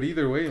 But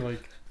either way,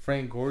 like,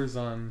 Frank Gore's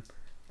on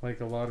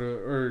like not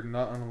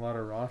on a lot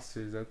of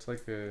rosters. That's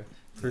like a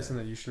person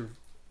that you should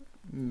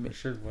look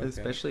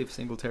especially if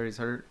Singletary's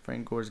hurt.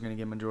 Frank Gore's going to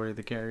get majority of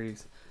the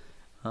carries.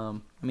 I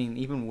mean,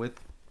 even with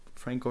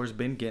Frank Gore's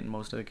been getting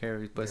most of the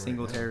carries, but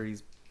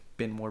Singletary's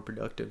been more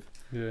productive.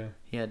 Yeah,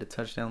 he had a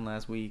touchdown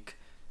last week,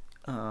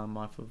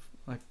 off of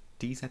like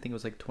I think it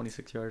was like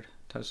 26-yard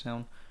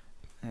touchdown,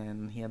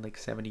 and he had like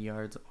 70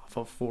 yards off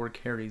of 4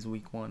 carries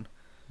week 1.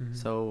 Mm-hmm.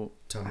 So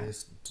tell me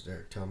his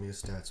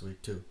stats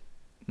week 2.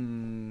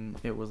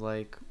 It was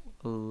like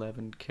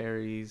 11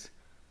 carries,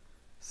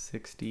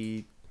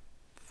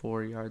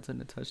 64 yards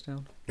and a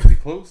touchdown. Pretty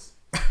close.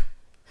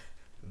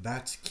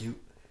 That's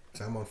cute.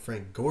 So I'm on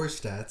Frank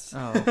Gore's stats.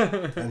 Oh.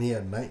 And he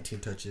had 19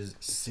 touches,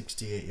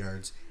 68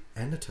 yards,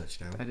 and a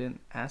touchdown. I didn't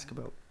ask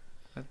about.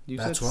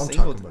 That's what I'm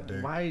talking about,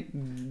 Derek. Why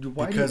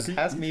did you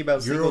ask me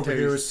about You're over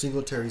here with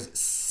Singletary's?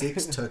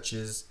 Singletary's 6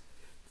 touches,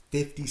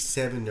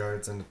 57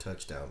 yards, and a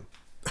touchdown.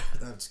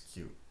 That's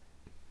cute.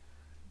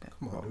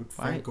 Come on, dude.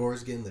 Frank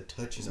Gore's getting the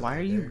touches. Why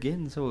are you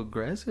getting so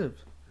aggressive?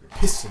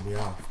 pissing me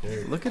off,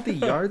 dude. Look at the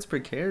yards per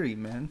carry,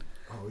 man.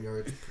 Oh,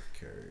 yards per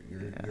carry.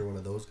 You're one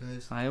of those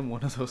guys? I am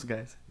one of those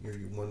guys. You're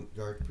 1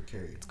 yard per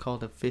carry. It's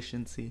called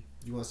efficiency.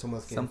 You want someone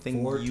that's getting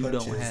something 4 you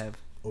touches don't have.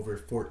 over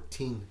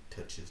 14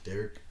 touches,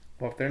 Derek.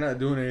 Well, if they're not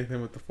doing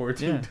anything with the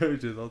 14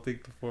 touches, I'll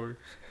take the 4.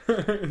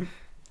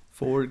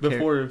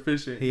 4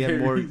 efficient. He had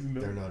more.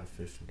 They're not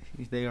efficient.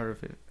 They are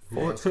efficient.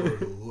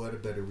 Who had a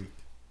better week?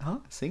 Huh?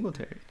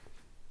 Singletary.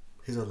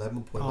 His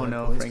 11.9 Oh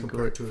no, points Frank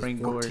compared Gore. to Frank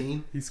his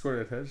 14. He scored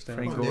a touchdown.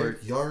 Frank Gore.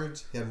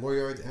 Yards. He had more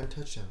yards and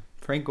touchdown.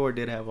 Frank Gore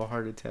did have a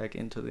heart attack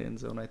into the end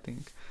zone, I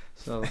think.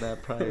 So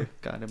that probably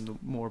got him the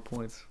more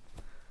points.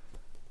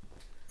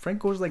 Frank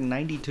Gore's like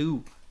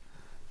 92.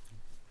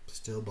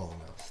 Still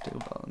balling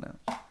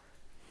out.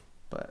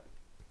 But,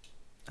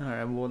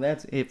 alright, well,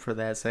 that's it for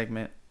that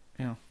segment.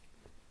 You know,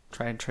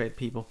 try and trade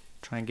people.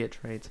 Try and get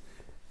trades.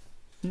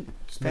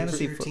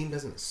 Fantasy your team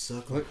doesn't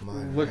suck like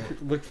mine.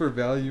 Look for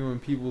value in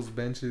people's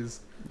benches.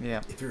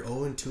 Yeah. If you're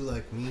 0-2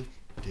 like me,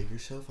 dig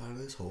yourself out of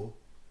this hole.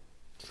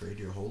 Trade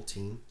your whole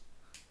team.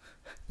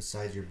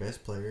 Besides your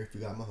best player, if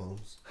you got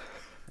Mahomes.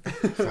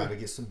 Try to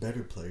get some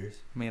better players.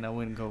 I mean, I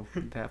wouldn't go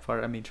that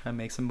far. I mean, try and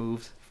make some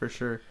moves for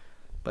sure.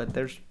 But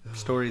there's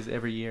stories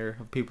every year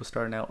of people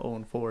starting out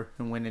 0-4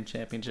 and winning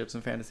championships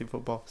in fantasy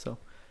football. So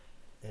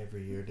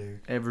every year,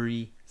 dude.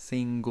 Every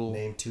single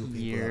Name 2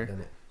 people year.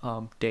 that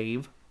done it.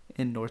 Dave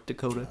in North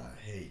Dakota. I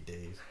hate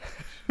Dave.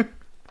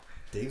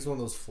 Dave's one of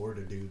those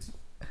Florida dudes.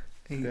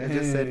 I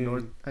just said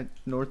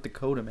North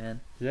Dakota,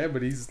 man. Yeah,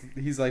 but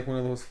he's like one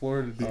of those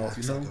Florida dudes,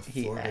 you know? Like a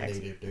Florida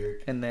native,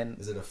 Derek. And then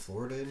is it a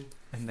Florida?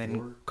 And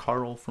then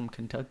Carl from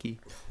Kentucky.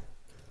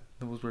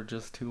 Those were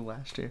just 2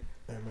 last year.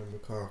 I remember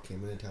Carl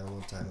came into town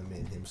one time and me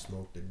and him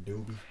smoked a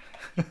doobie.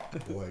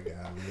 Boy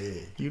got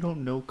lit. You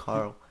don't know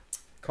Carl.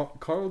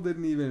 Carl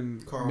didn't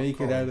even make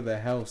it out of the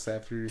house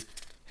after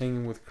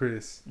hanging with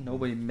Chris.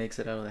 Nobody makes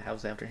it out of the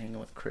house after hanging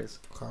with Chris.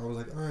 Carl was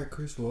like, alright,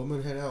 Chris, well, I'm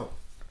going to head out.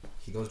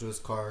 He goes to his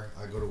car.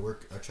 I go to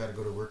work. I try to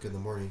go to work in the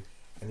morning,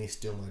 and he's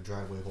still in my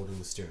driveway holding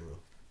the steering wheel,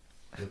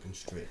 looking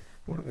straight.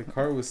 The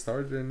car was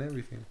started and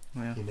everything.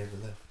 Yeah. He never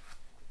left.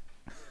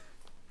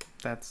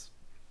 That's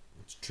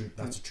true.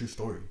 That's a true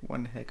story.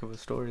 One heck of a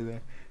story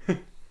there.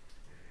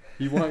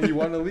 He won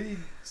a league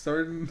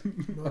starting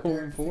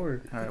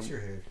 0-4. Fix your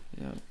hair.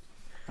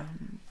 Yeah.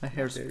 My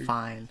hair's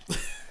fine.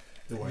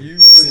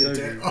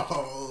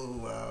 Oh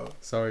wow.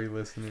 Sorry,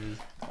 listeners.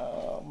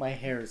 My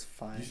hair is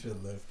fine. You should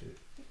have left it.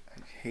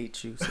 I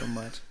hate you so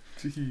much.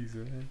 Jeez,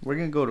 man. We're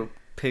gonna go to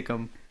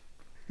Pick'em.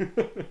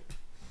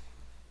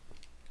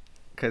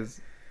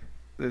 Cause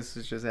this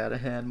is just out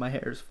of hand. My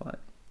hair is fine.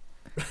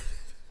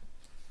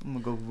 I'm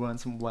gonna go run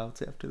some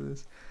routes after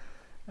this.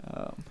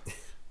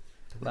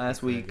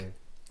 Last week,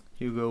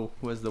 Hugo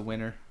was the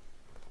winner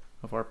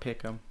of our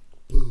Pick'em.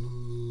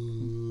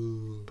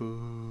 Boo.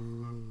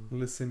 Boo.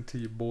 Listen to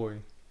your boy.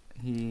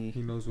 He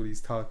knows what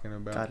he's talking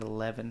about. Got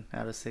 11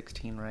 out of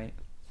 16 right.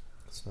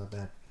 That's not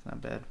bad.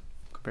 Not bad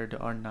compared to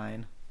our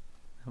 9.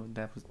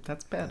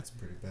 That's bad. That's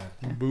pretty bad.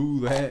 Yeah.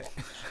 Boo that.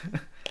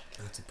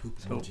 That's a poop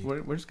emoji.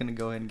 So we're just gonna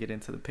go ahead and get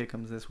into the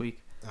pick'ems this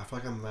week. I feel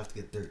like I'm gonna have to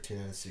get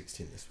 13 out of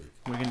 16 this week.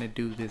 We're gonna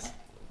do this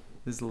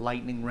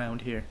lightning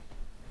round here.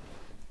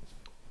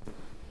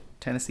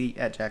 Tennessee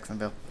at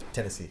Jacksonville.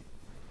 Tennessee.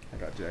 I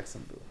got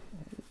Jacksonville.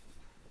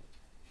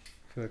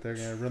 I feel like they're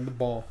gonna run the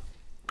ball.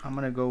 I'm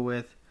gonna go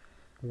with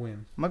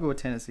win. I'm gonna go with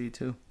Tennessee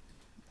too.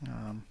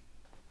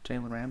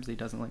 Jalen Ramsey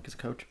doesn't like his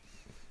coach.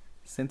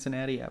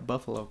 Cincinnati at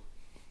Buffalo.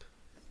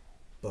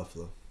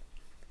 Buffalo.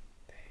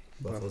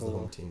 Buffalo's the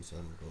home team, so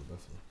I'm going to go with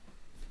Buffalo.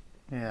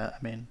 Yeah,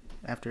 I mean,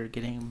 after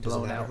getting blown out. Does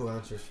it matter who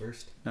answers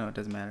first? No, it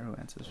doesn't matter who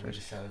answers first.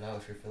 Just shout it out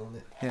if you're feeling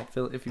it. Yeah,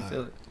 if you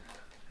feel it.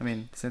 I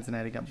mean,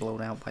 Cincinnati got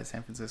blown out by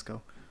San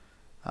Francisco.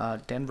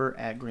 Denver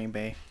at Green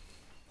Bay.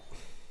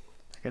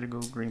 I gotta go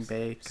Green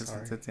Bay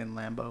because it's in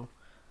Lambeau.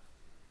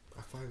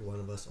 I find one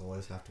of us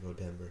always have to go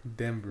Denver.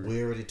 Denver.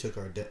 We already took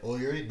our...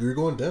 you're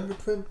going Denver,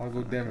 Prim? I'll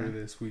go Denver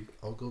this week.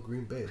 I'll go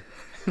Green Bay.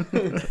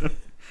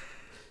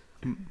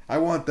 I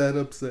want that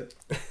upset.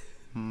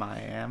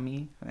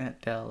 Miami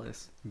at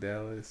Dallas.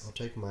 I'll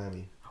take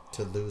Miami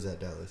to lose at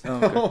Dallas.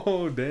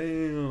 Oh,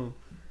 damn.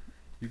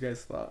 You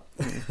guys thought.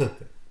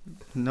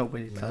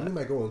 Nobody thought. Miami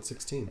might go on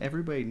 16.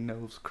 Everybody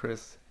knows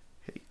Chris.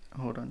 Hey,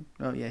 hold on.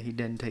 Oh, yeah, he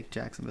didn't take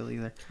Jacksonville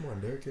either. Come on,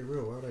 Derek, get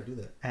real. Why would I do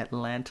that?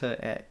 Atlanta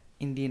at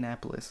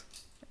Indianapolis.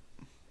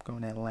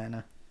 Going to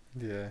Atlanta.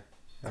 Yeah.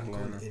 I'm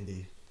going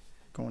Indy.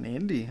 Going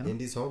Indy, huh?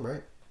 Indy's home,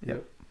 right?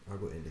 Yep. I'll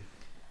go Indy.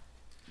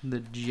 The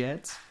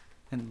Jets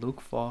and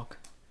Luke Falk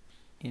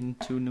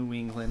into New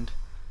England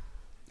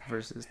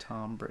versus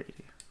Tom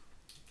Brady.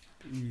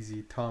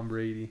 Easy. Tom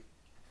Brady.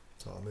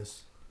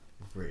 Thomas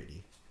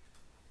Brady.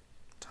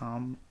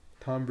 Tom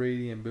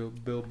Brady and Bill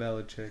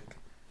Belichick.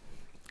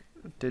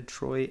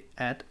 Detroit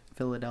at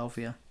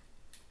Philadelphia.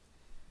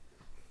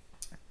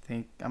 I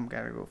think I'm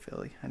gotta go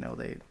Philly. I know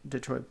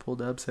Detroit pulled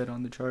the upset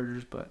on the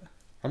Chargers, but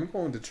I'm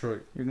going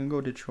Detroit. You're gonna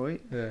go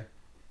Detroit? Yeah.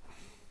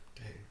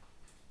 Dang.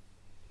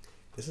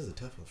 This is a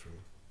tough one for me.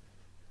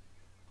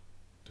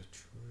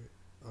 Detroit.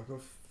 I'll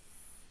go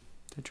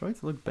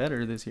Detroit's looked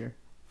better this year,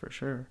 for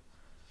sure.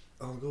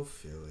 I'll go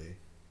Philly.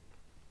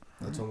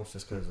 That's almost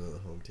just because of the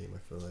home team. I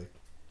feel like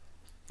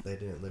they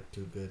didn't look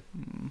too good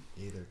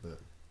either, but...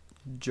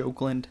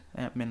 Jokeland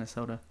at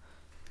Minnesota.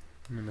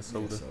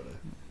 Minnesota.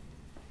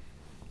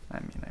 I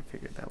mean, I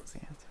figured that was the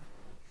answer.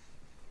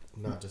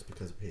 Not just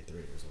because I hate the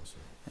Raiders also.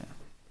 Yeah.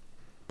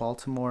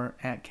 Baltimore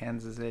at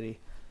Kansas City.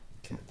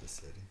 Kansas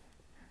City.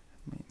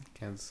 I mean,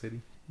 Kansas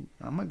City.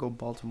 I'm going to go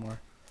Baltimore.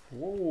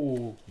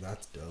 Whoa.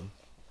 That's dumb.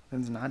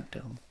 That's not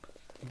dumb.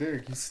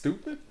 Derek, you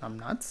stupid? I'm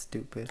not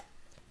stupid.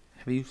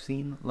 Have you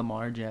seen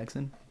Lamar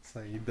Jackson? It's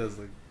like he does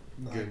look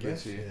good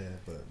this year. Yeah,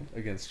 but...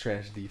 Against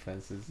trash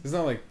defenses. It's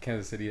not like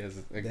Kansas City has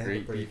a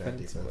great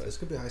defense. But this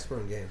could be a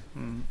high-scoring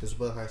game. This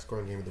will be a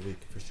high-scoring game of the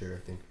week, for sure, I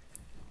think.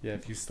 Yeah,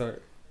 if you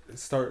start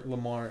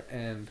Lamar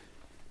and...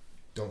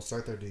 Don't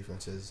start their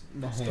defenses.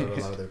 No. Start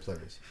a lot of their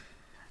players.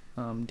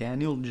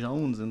 Daniel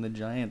Jones and the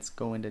Giants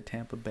go into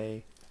Tampa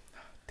Bay.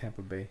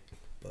 Tampa Bay.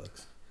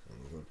 Bucks. I'm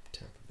going to go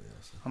Tampa Bay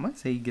also. I might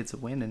say he gets a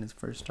win in his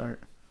first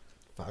start.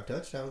 5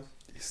 touchdowns.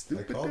 You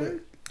stupid, I called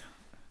it.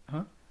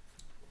 Huh?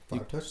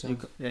 5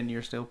 touchdowns. And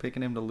you're still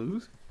picking him to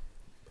lose?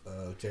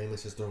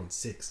 Jameis is throwing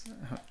 6.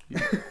 You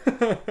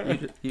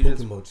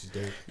just emojis,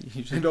 Derek.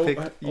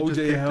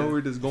 OJ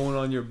Howard is going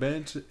on your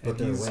bench, and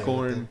he's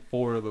scoring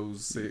 4 of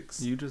those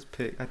 6. You just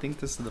pick. I think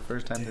this is the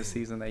first time this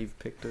season that you've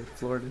picked a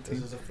Florida team.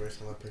 This is the first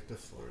time I picked a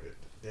Florida.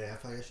 Yeah, I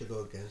feel like I should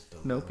go against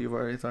them. Nope,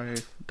 it's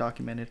already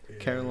documented. Yeah.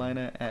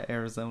 Carolina at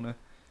Arizona.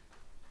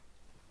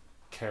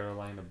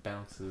 Carolina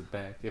bounces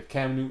back. If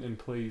Cam Newton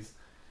plays,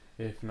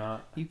 if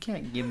not... You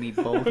can't give me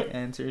both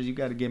answers. You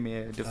got to give me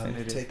a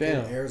definitive. I'm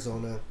taking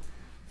Arizona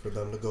for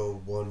them to go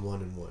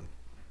 1-1-1.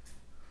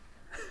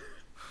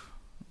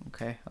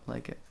 Okay, I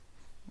like it.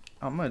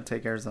 I'm going to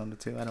take Arizona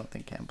too. I don't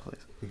think Cam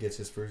plays. He gets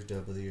his first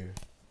dub of the year.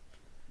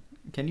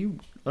 Can you...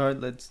 Or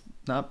let's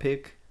not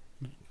pick...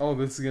 Oh,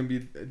 this is going to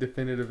be a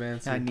definitive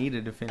answer. I need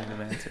a definitive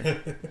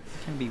answer.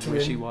 Can't be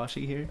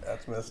wishy-washy here.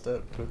 That's messed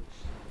up.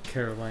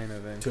 Carolina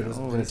then. Twitter's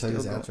going to tell you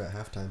his answer at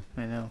halftime.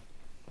 I know.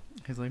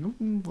 He's like,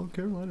 well,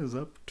 Carolina's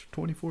up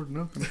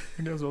 24-0.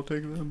 I guess I'll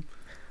take them.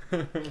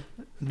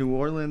 New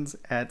Orleans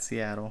at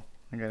Seattle.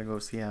 I got to go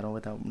Seattle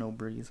without no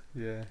Breeze.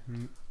 Yeah.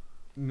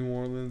 New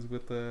Orleans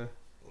with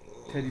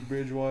Teddy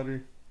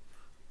Bridgewater.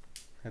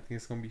 I think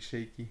it's going to be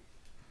shaky.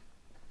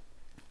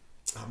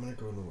 I'm going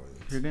to go New Orleans.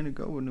 You're going to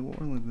go with New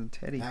Orleans and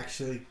Teddy.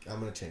 Actually, I'm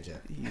going to change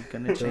that. You're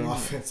going to change Their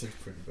offense is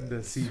pretty bad. The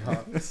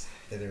Seahawks.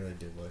 They didn't really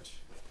do much.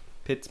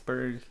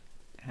 Pittsburgh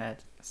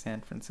at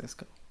San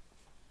Francisco.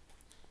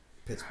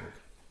 Pittsburgh.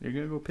 You're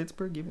going to go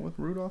Pittsburgh even with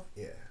Rudolph?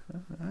 Yeah.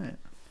 All right.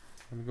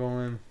 I'm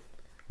going...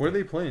 Where are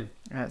they playing?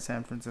 At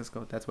San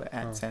Francisco. That's what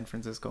San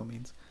Francisco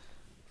means.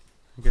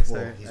 I guess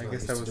I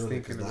was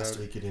thinking about last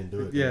week you didn't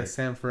do it. Yeah,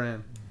 San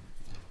Fran.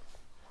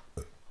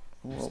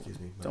 Well, excuse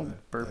me. Don't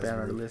burp at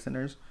our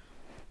listeners.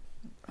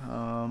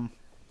 I'm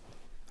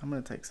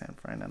going to take San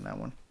Fran on that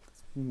one.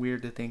 It's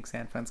weird to think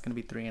San Fran's going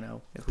to be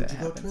 3-0 if that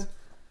happens.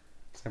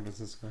 San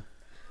Francisco.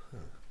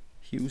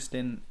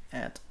 Houston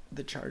at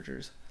the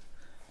Chargers.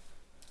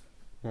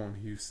 Going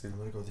Houston. I'm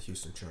going to go with the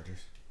Houston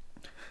Chargers.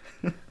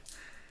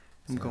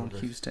 I'm going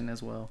Houston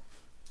as well.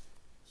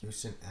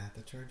 Houston at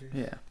the Chargers?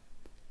 Yeah.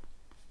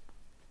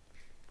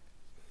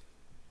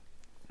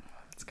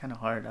 It's kind of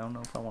hard. I don't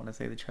know if I want to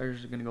say the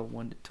Chargers are going to go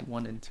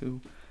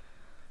 1-2.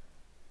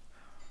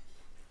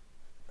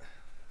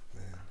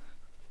 Man.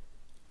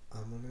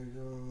 I'm going to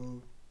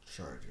go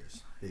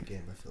Chargers. Big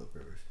game by Phillip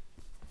Rivers.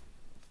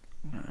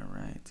 All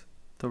right.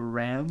 The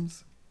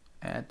Rams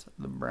at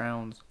the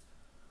Browns.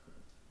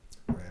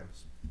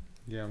 Rams.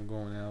 Yeah, I'm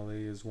going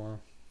LA as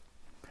well.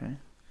 Okay.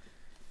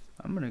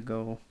 I'm going to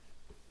go...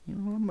 You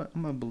know, I'm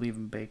going to believe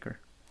in Baker.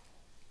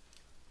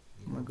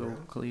 I'm going to go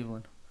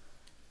Cleveland.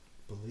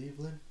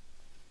 Cleveland?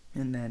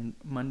 And then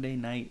Monday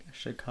night,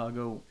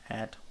 Chicago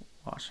at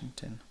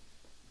Washington.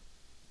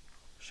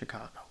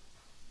 Chicago.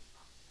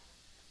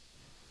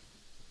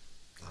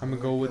 I'm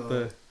going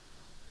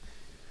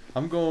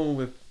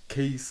with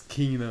Case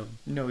Keenum.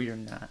 No, you're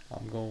not.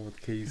 I'm going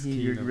with Case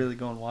Keenum. You're really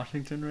going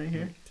Washington right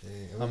here?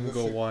 I'm going to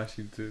go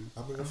Washington.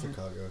 I'm going to go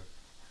Chicago.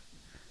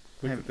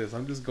 Look at this.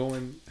 I'm just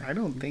going...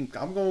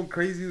 I'm going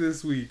crazy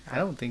this week. I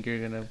don't think you're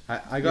going to...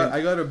 I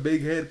got a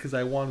big head because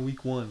I won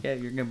week 1. Yeah,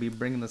 you're going to be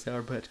bringing the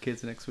Sour Patch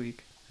Kids next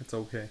week. It's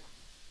okay.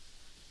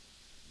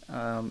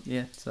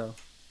 Yeah, so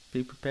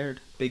be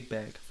prepared. Big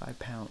bag, 5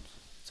 pounds.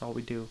 That's all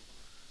we do.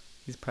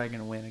 He's probably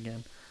going to win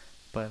again.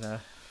 But,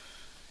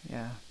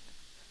 yeah.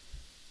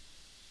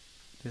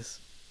 This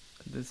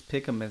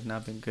pick'em has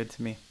not been good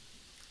to me.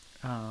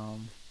 I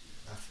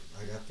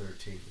got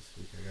 13 this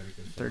week. I got a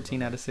good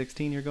 13 out of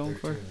 16 you're going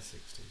 13 for? 13 out of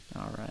 16.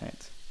 All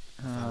right.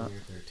 If I don't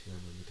get 13, I'm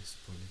going to be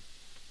disappointed.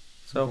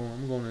 So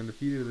I'm going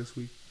undefeated this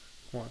week.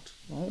 Watch.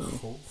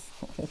 Oh.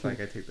 I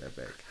think I take that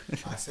back.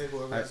 I say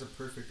whoever has a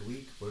perfect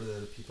week, what do the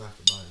other people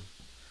have to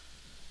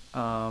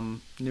buy?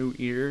 New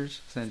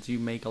ears, since you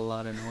make a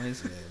lot of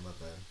noise. Yeah, my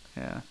bad.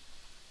 Yeah.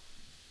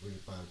 We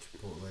could buy a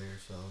Chipotle or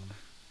something.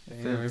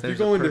 If you're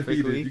going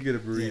undefeated, you get a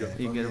burrito.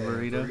 Yeah, you get a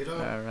burrito?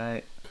 All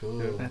right.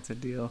 Cool. That's a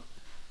deal.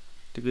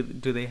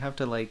 Do they have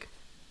to like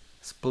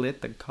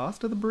split the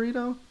cost of the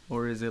burrito,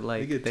 or is it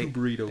like they get 2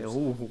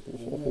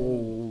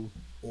 burritos?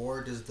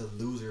 Or does the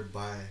loser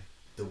buy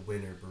the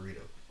winner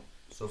burrito?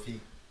 So if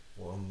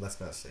let's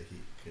not say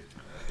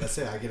let's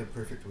say I get a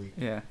perfect week.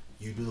 Yeah.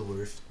 You do the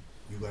worst.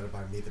 You gotta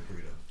buy me the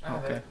burrito.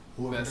 Okay.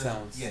 Whoever that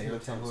sounds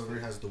whoever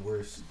has the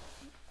worst.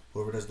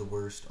 Whoever does the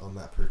worst on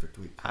that perfect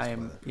week.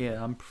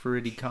 I'm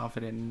pretty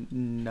confident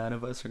none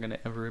of us are gonna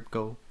ever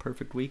go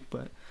perfect week,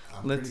 but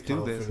I'm let's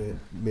do this.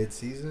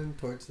 Mid-season,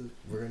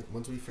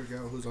 once we figure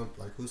out who's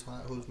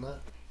hot, who's not.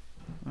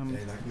 Dang,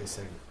 that could be a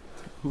segment.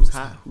 Who's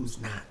hot, who's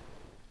not?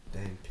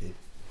 Dang, Pete,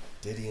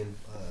 Diddy and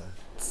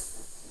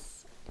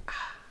it's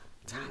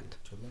hot.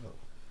 Chill out.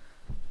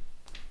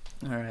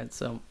 All right,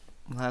 so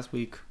last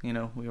week,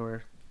 we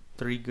were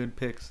 3 good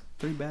picks,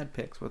 3 bad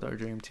picks with our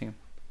dream team.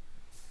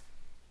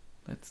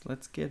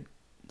 Let's get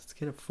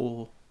a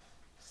full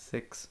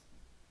 6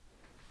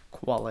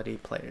 quality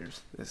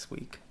players this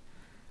week.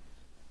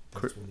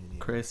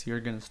 Chris, you're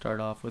gonna start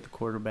off with the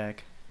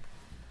quarterback.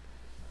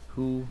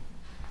 Who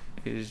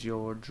is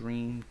your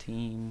dream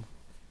team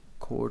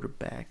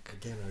quarterback?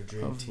 Again, our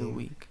dream of team the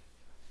week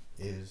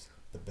is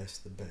the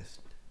best.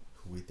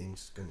 Who we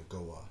think's gonna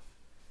go off?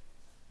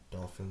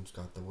 Dolphins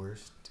got the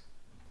worst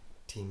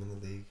team in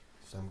the league,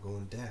 so I'm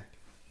going Dak.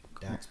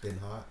 Dak's been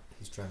hot.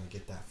 He's trying to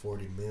get that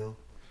 40 mil.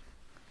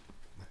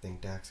 I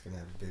think Dak's gonna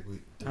have a big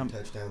week. 3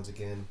 touchdowns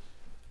again.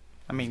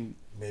 I mean,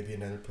 maybe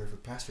another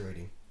perfect passer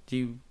rating.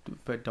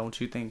 But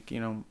don't you think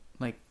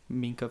like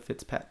Minka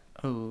Fitzpatrick?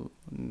 Oh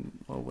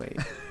wait.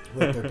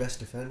 With their best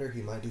defender,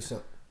 he might do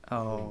something.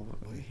 Oh,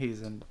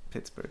 he's in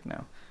Pittsburgh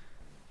now.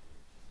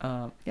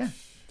 Yeah.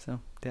 So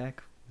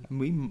Dak,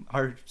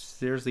 our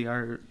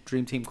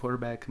dream team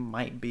quarterback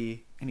might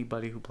be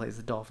anybody who plays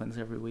the Dolphins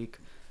every week.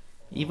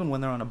 Even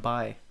when they're on a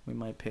bye, we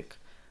might pick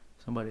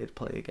somebody to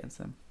play against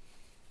them.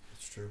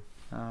 That's true.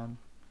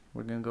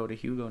 We're gonna go to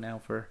Hugo now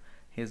for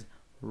his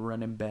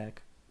running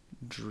back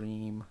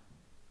dream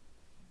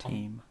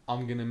team.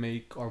 I'm gonna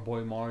make our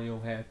boy Mario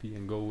happy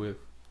and go with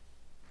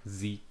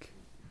Zeke.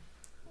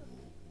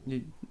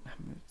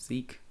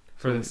 Zeke.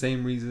 For the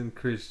same reason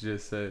Chris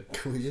just said.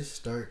 Can we just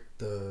start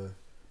the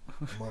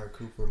Mark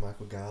Cooper,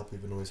 Michael Gallup,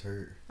 even though he's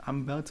hurt?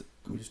 I'm about to.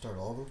 Can we just start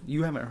all of them?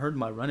 You haven't heard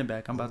my running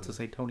back. I'm about to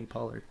say Tony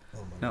Pollard.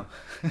 Oh my God.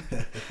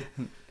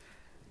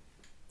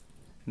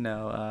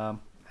 No,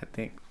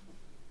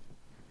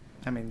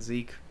 I mean,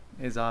 Zeke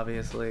is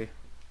obviously...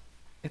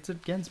 It's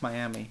against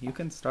Miami. You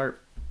can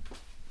start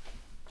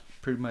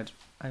pretty much...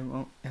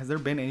 Has there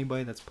been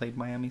anybody that's played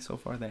Miami so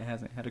far that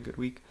hasn't had a good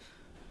week?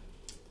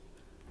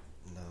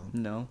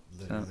 No.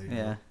 Literally no.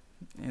 Yeah.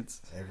 It's...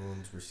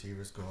 Everyone's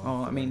receivers go off.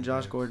 Oh, I mean,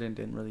 Josh Gordon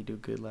didn't really do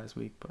good last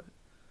week, but...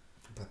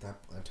 But that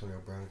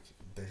Antonio Brown,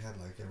 they had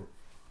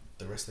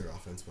the rest of their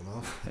offense went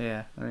off.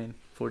 Yeah, I mean,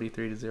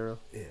 43-0.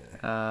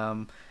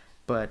 Yeah.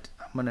 But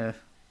I'm gonna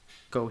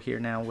go here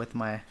now with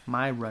my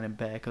running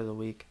back of the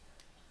week.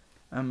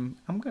 I'm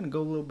gonna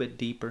go a little bit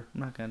deeper.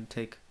 I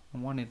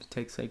wanted to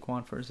take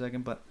Saquon for a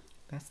second, but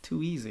that's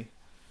too easy.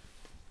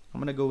 I'm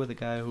gonna go with a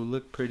guy who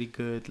looked pretty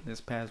good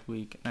this past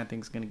week, and I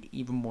think is gonna get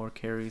even more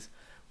carries.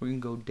 We're gonna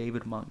go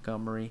David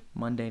Montgomery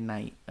Monday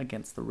night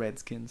against the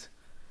Redskins.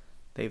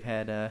 They've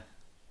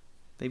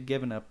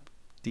given up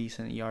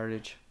decent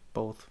yardage.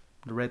 Both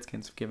the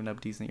Redskins have given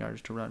up decent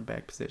yardage to run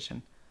back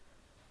position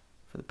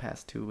for the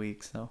past 2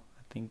 weeks. So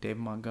I think David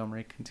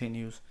Montgomery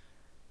continues,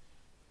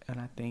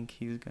 and I think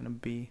he's gonna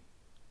be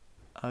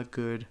a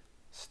good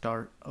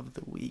start of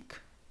the week.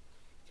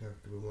 Do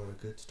we want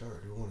a good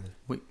start?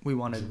 We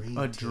want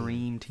a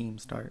dream team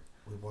start.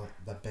 We want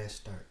the best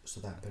start, so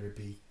that better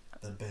be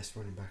the best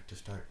running back to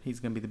start.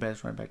 He's gonna be the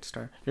best running back to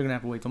start. You're gonna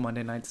have to wait till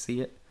Monday night to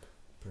see it.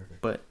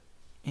 Perfect. But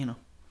we'll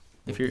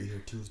be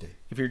here Tuesday.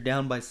 If you're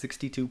down by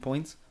 62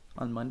 points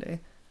on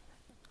Monday,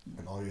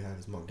 and all you have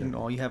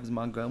is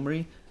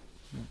Montgomery,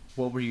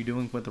 what were you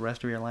doing with the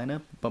rest of your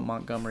lineup? But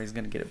Montgomery's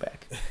gonna get it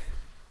back.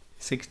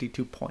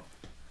 62 points.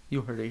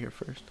 You heard it here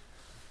first.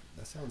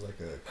 That sounds like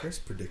a Chris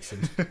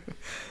prediction. I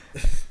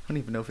don't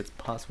even know if it's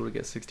possible to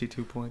get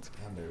 62 points.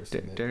 I've never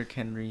seen it. Derrick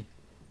Henry,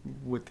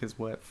 with his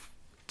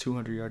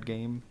 200-yard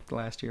game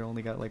last year,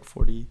 only got like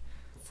 40.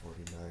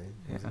 49,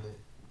 wasn't it?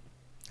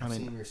 I've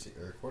seen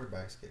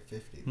quarterbacks get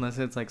 50. Unless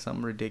it's like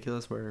something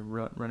ridiculous where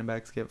running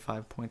backs get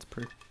 5 points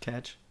per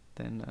catch,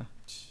 then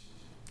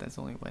that's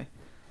the only way.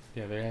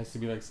 Yeah, there has to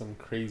be like some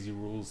crazy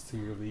rules to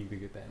your league to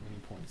get that many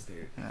points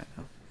there. I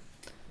know.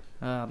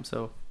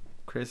 So,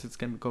 Chris, it's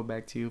going to go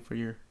back to you for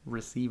your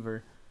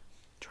receiver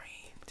dream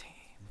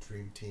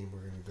team. We're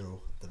going to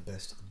go the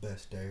best of the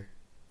best there.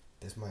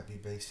 This might be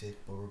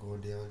basic, but we're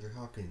going DeAndre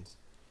Hopkins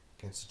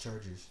against the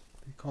Chargers.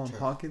 You call him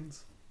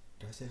Hawkins?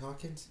 Did I say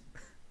Hawkins?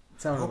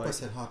 I hope I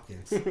said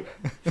Hopkins.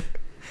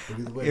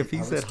 Either way, if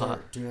he said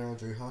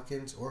DeAndre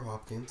Hawkins or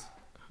Hopkins.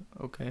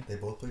 Okay. They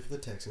both play for the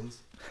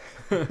Texans.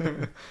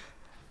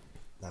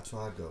 That's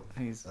why I'd go.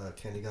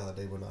 Kenny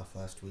Galladay went off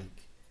last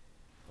week.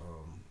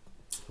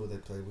 Who they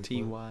play week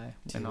T.Y.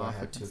 T.Y.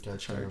 had 2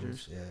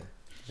 touchdowns.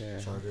 Yeah.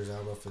 Chargers, I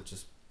don't know if it's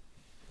just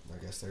I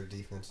guess their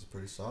defense is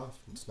pretty soft.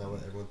 It's not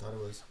what everyone thought it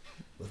was.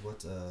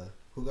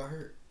 Who got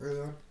hurt early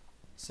on,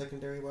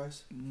 secondary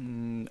wise?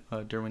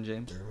 Derwin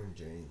James. Derwin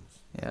James.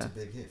 Yeah, that's a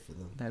big hit for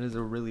them. That is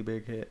a really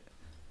big hit.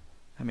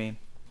 I mean,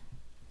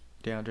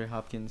 DeAndre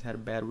Hopkins had a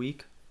bad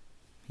week.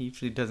 He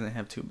usually doesn't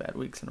have 2 bad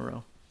weeks in a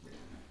row. Yeah.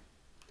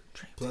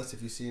 Plus,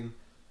 if you've seen,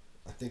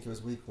 I think it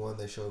was week 1,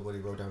 they showed what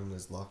he wrote down in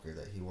his locker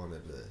that he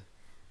wanted to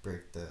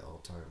break the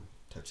all-time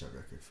touchdown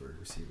record for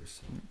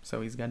receivers.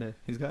 So he's gotta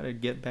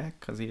get back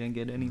because he didn't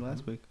get any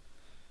last week.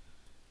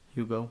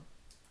 Hugo,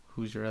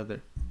 who's your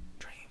other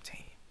dream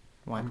team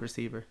wide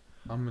receiver?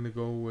 I'm gonna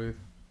go with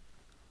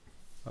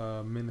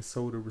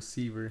Minnesota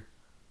receiver.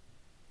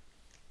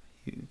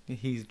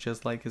 He's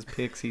just like his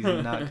picks. He's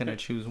not gonna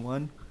choose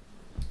one.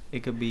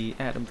 It could be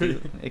Adam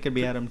Thielen. It could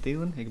be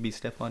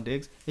Stephon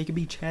Diggs. It could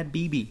be Chad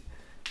Beebe.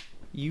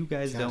 You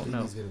guys don't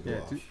know.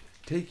 Yeah,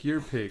 take your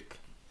pick.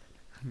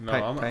 No,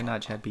 probably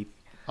not Chad Beebe.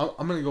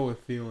 I'm gonna go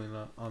with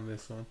Thielen on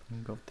this one.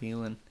 I'm gonna go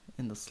Thielen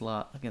in the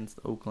slot against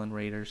the Oakland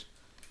Raiders.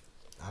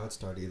 I would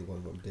start either one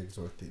of them, Diggs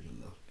or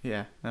Thielen, though.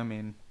 Yeah, I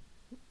mean,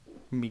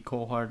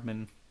 Mecole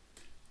Hardman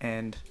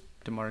and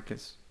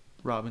Demarcus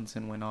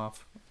Robinson went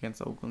off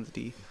against Oakland's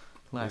D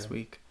last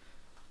week.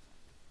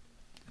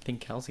 I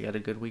think Kelsey had a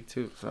good week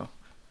too. So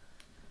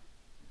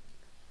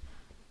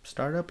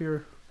start up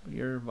your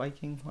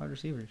Viking wide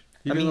receivers.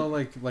 Even though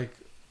like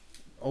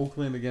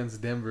Oakland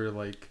against Denver,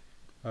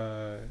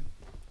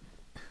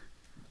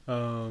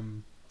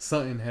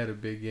 Sutton had a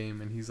big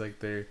game and he's like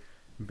their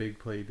big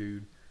play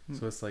dude.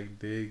 So it's like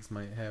Diggs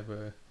might have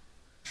a.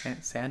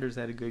 And Sanders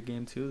had a good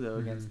game too though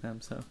against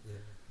them. So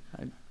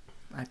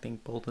I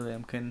think both of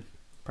them can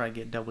probably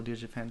get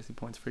double-digit fantasy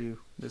points for you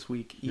this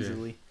week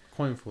easily. Yeah.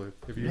 Coin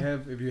flip. If you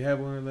have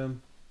one of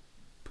them,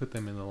 put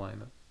them in the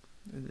lineup.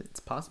 It's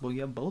possible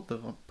you have both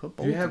of them. Put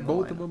both. You have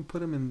both of them.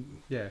 Put them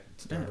in. Yeah.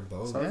 Start them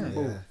both.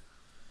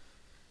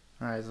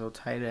 All right. So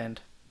tight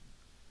end.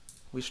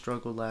 We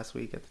struggled last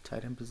week at the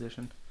tight end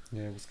position.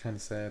 Yeah, it was kind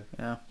of sad.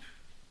 Yeah.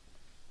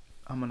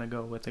 I'm gonna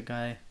go with a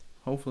guy.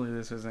 Hopefully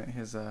this isn't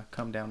his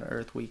come down to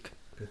earth week.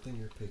 Good thing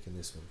you're picking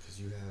this one because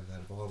you have,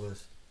 out of all of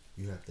us,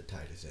 you have the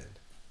tightest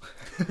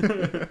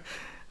end.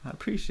 I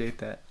appreciate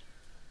that.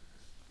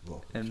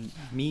 Welcome. And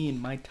me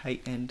and my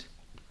tight end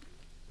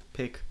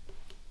pick,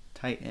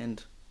 tight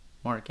end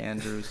Mark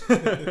Andrews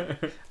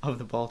of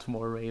the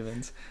Baltimore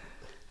Ravens.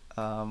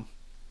 I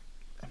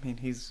mean,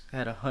 he's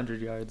had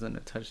 100 yards and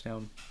a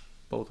touchdown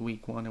both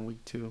week 1 and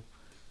week 2.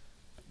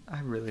 I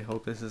really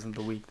hope this isn't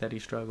the week that he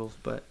struggles,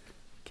 but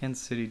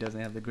Kansas City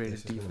doesn't have the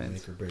greatest defense. This is gonna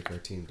make or break our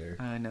team,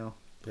 Derek. I know.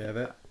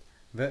 Yeah,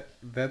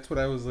 that's what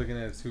I was looking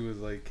at too. Is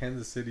like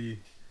Kansas City,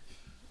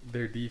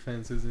 their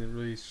defense isn't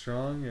really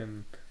strong,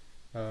 and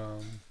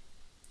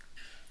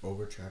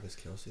over Travis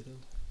Kelce though.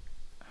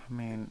 I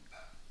mean,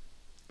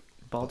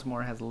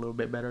 Baltimore has a little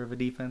bit better of a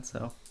defense,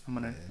 so I'm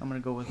gonna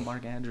go with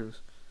Mark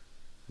Andrews.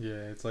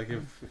 Yeah, it's like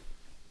if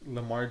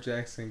Lamar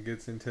Jackson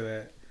gets into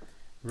that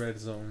red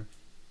zone,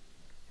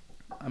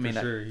 I mean,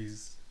 for sure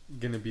he's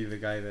gonna be the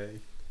guy that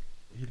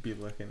he'd be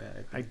looking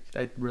at.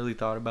 I really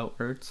thought about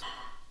Ertz,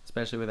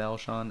 especially with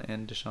Alshon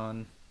and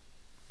Deshaun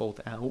both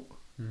out.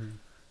 Mm-hmm.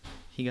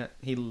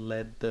 He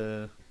led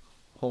the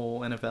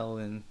whole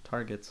NFL in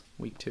targets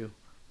week 2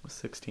 with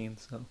 16,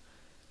 so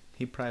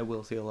he probably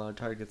will see a lot of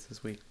targets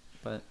this week.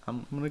 But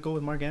I'm gonna go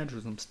with Mark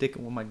Andrews. I'm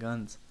sticking with my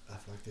guns. I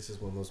feel like this is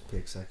one of those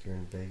picks like you're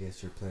in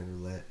Vegas, you're playing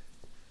roulette,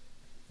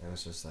 and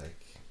it's just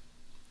like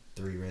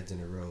 3 reds in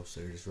a row,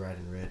 so you're just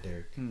riding red,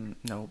 Derek.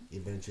 No.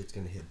 Eventually it's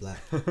gonna hit black.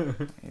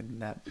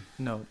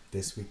 No.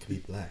 This week could be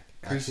black.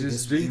 Actually,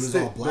 this week was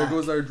all black. There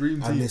goes our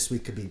dream team. And this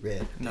week could be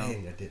red. No.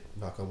 Dang, I did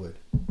knock on wood.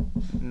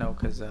 No,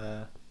 because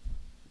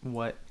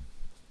what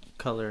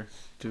color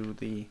do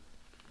the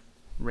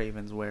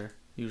Ravens wear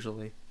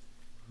usually?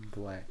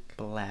 Black.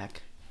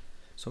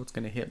 So it's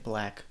gonna hit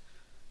black.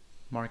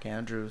 Mark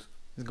Andrews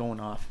is going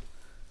off.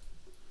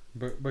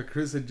 But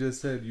Chris had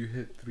just said you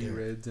hit 3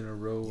 reds in a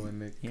row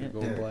and it could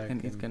go black.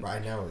 And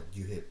right now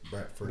you hit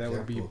for that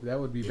example. That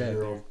would be bad.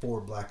 You're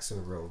 4 blacks in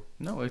a row.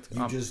 No, it's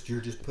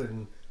you're just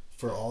putting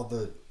on all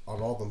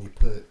of them you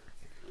put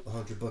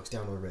 $100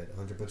 down on red,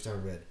 $100 down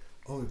on red.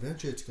 Oh,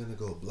 eventually it's gonna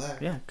go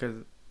black. Yeah,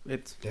 because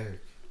it's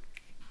Derek.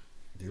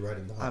 You're right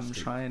in the hot I'm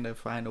street. trying to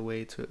find a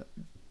way to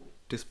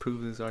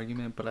disprove this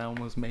argument, but I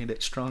almost made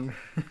it stronger.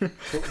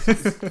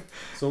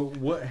 So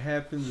what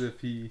happens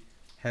if he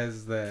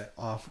has that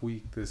off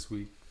week this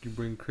week? You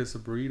bring Chris a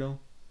burrito?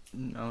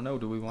 No.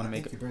 Do we want to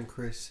make it? You bring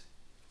Chris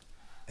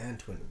and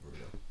Twin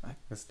a burrito.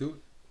 Let's do it.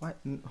 What?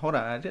 Hold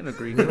on, I didn't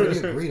agree. We already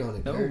agreed on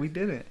it. No, Derek. we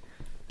didn't.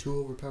 2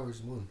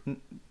 overpowers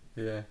 1.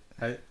 Yeah.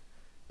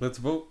 Let's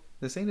vote.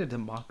 This ain't a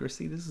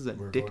democracy. This is a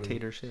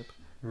dictatorship.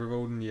 We're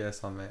voting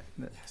yes on that.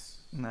 Yes.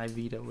 And I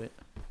veto it.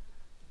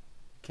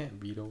 Can't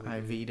veto it. I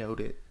vetoed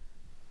it.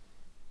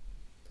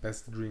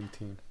 That's the dream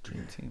team.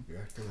 Dream team. You're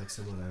acting like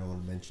someone I don't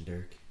want to mention,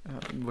 Derek.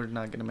 We're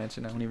not going to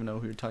mention. I don't even know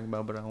who you're talking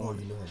about, but I don't want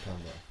you know what I'm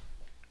talking about.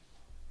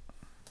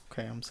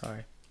 Okay, I'm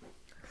sorry.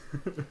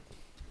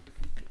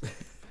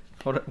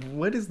 Hold on.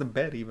 What is the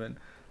bet even?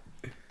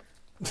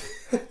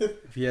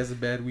 If he has a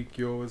bad week,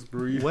 you always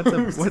breathe.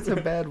 What's a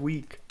bad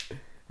week?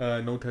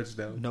 No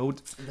touchdown. No.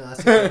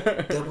 That's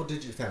like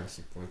double-digit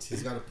fantasy points.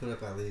 He's got to put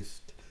up at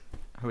least.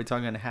 Are we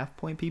talking a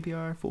half-point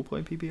PPR,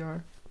 full-point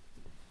PPR?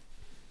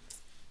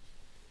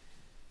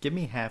 Give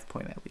me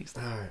half-point at least.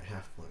 All right,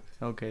 half point.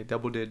 Okay,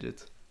 double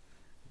digits.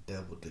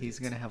 Double digits. He's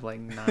gonna have like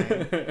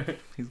 9.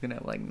 He's gonna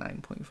have like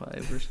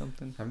 9.5 or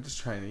something. I'm just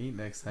trying to eat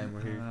next time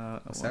we're here.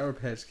 Sour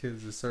Patch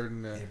Kids are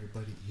starting to.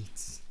 Everybody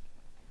eats.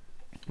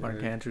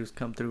 Mark Andrews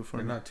come through for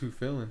They're me. not too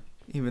filling.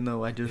 Even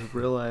though I just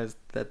realized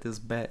that this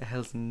bet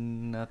has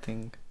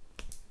nothing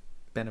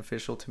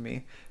beneficial to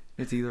me.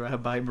 It's either I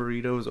buy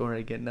burritos or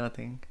I get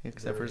nothing,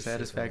 except for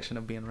satisfaction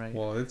of being right.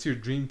 Well, that's your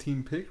dream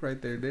team pick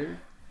right there, Derek.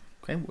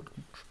 Okay.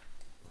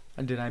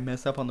 Did I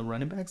mess up on the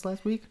running backs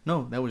last week?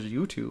 No, that was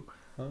you two.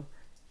 Huh?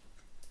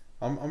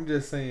 I'm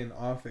just saying,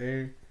 off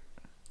air,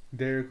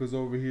 Derek was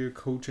over here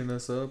coaching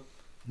us up,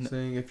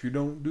 saying if you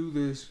don't do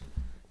this,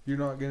 you're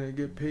not gonna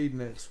get paid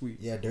next week.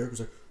 Yeah, Derek was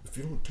like, if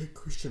you don't take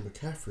Christian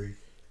McCaffrey,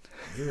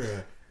 you're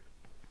a.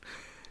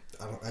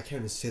 I can't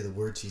even say the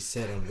words he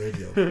said on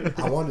radio.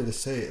 I wanted to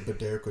say it, but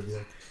Derek would be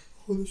like,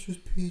 "Oh, this is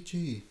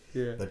PG."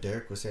 Yeah. But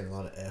Derek was saying a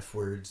lot of F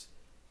words.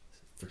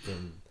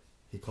 Freaking,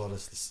 he called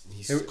us.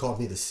 Called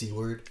me the C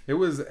word. It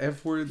was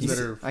F words that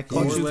are I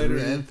called 4-letter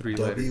and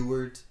 3-letter. W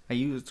words. I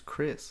used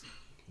Chris.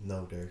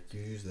 No, Derek,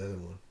 you used the other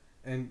one.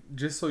 And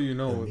just so you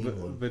know,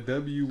 the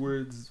W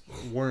words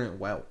weren't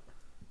wout.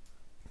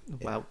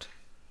 Wout.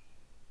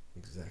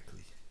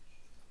 Exactly.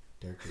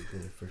 Derek has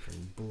been a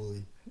freaking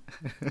bully.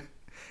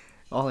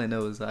 All I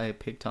know is I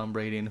picked Tom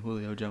Brady and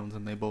Julio Jones,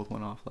 and they both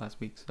went off last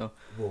week. So.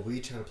 Well, we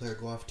each had a player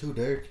go off too,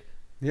 Derek.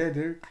 Yeah,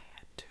 Derek. I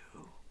had 2.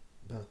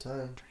 About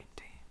time. Dream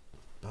team.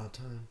 About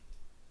time.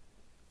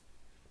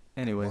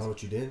 Anyways. Well,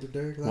 what you did to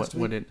Derek last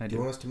week? What did I do? Do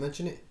you want us to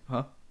mention it?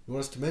 Huh? You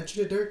want us to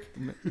mention it, Derek?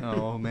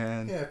 Oh,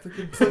 man. Yeah,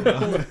 freaking plug.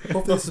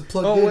 Hopefully this is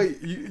plugged in. Oh,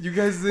 wait. You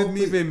guys didn't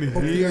even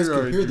hopefully you guys hear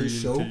can our hear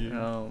this dream show. team.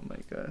 Oh, my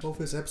gosh.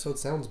 Hopefully this episode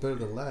sounds better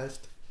than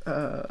last.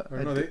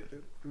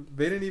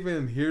 They didn't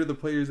even hear the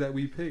players that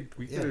we picked.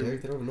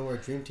 Derek, they don't know our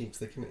dream team,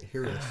 so they can't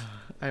hear us.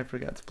 I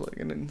forgot to plug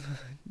it in.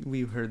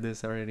 We heard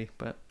this already,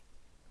 but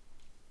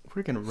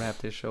we're going to wrap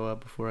this show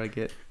up before I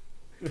get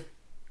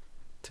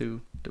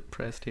too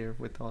depressed here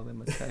with all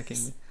them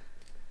attacking me.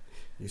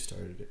 You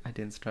started it. I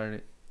didn't start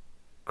it.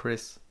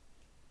 Chris.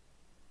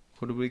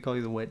 What do we call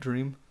you? The wet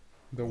dream?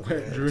 The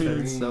wet dream.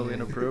 That's so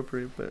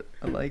inappropriate, but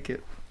I like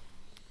it.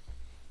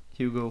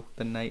 Hugo,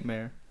 the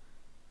nightmare.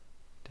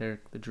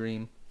 Derek, the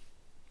dream.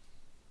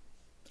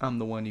 I'm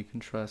the one you can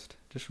trust.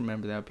 Just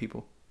remember that,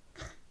 people.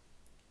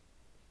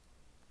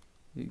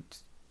 You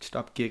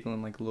stop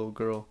giggling like a little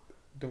girl.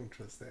 Don't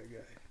trust that guy.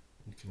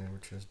 You can never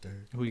trust Derek.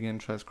 Who you gonna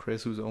trust?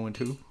 Chris, who's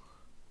 0-2?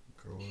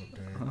 Grow up,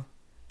 Derek. Huh?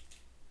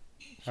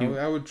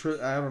 I would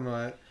trust. I don't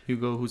know.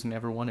 Hugo, who's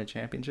never won a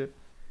championship.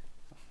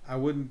 I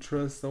wouldn't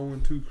trust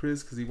 0-2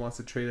 Chris because he wants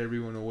to trade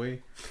everyone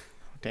away.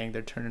 Dang,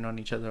 they're turning on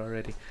each other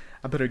already.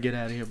 I better get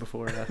out of here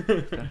before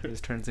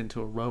this turns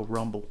into a Royal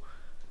Rumble.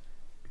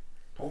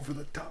 Over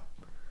the top.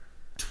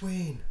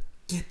 Twain,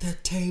 get the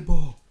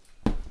table.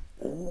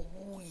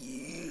 Oh,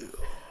 yeah.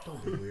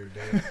 Don't be weird,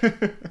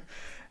 Derek.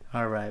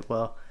 All right,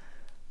 well,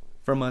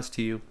 from us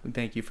to you,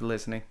 thank you for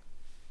listening.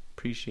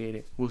 Appreciate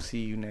it. We'll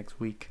see you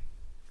next week.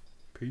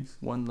 Peace.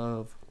 One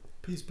love.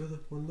 Peace, brother.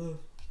 One love.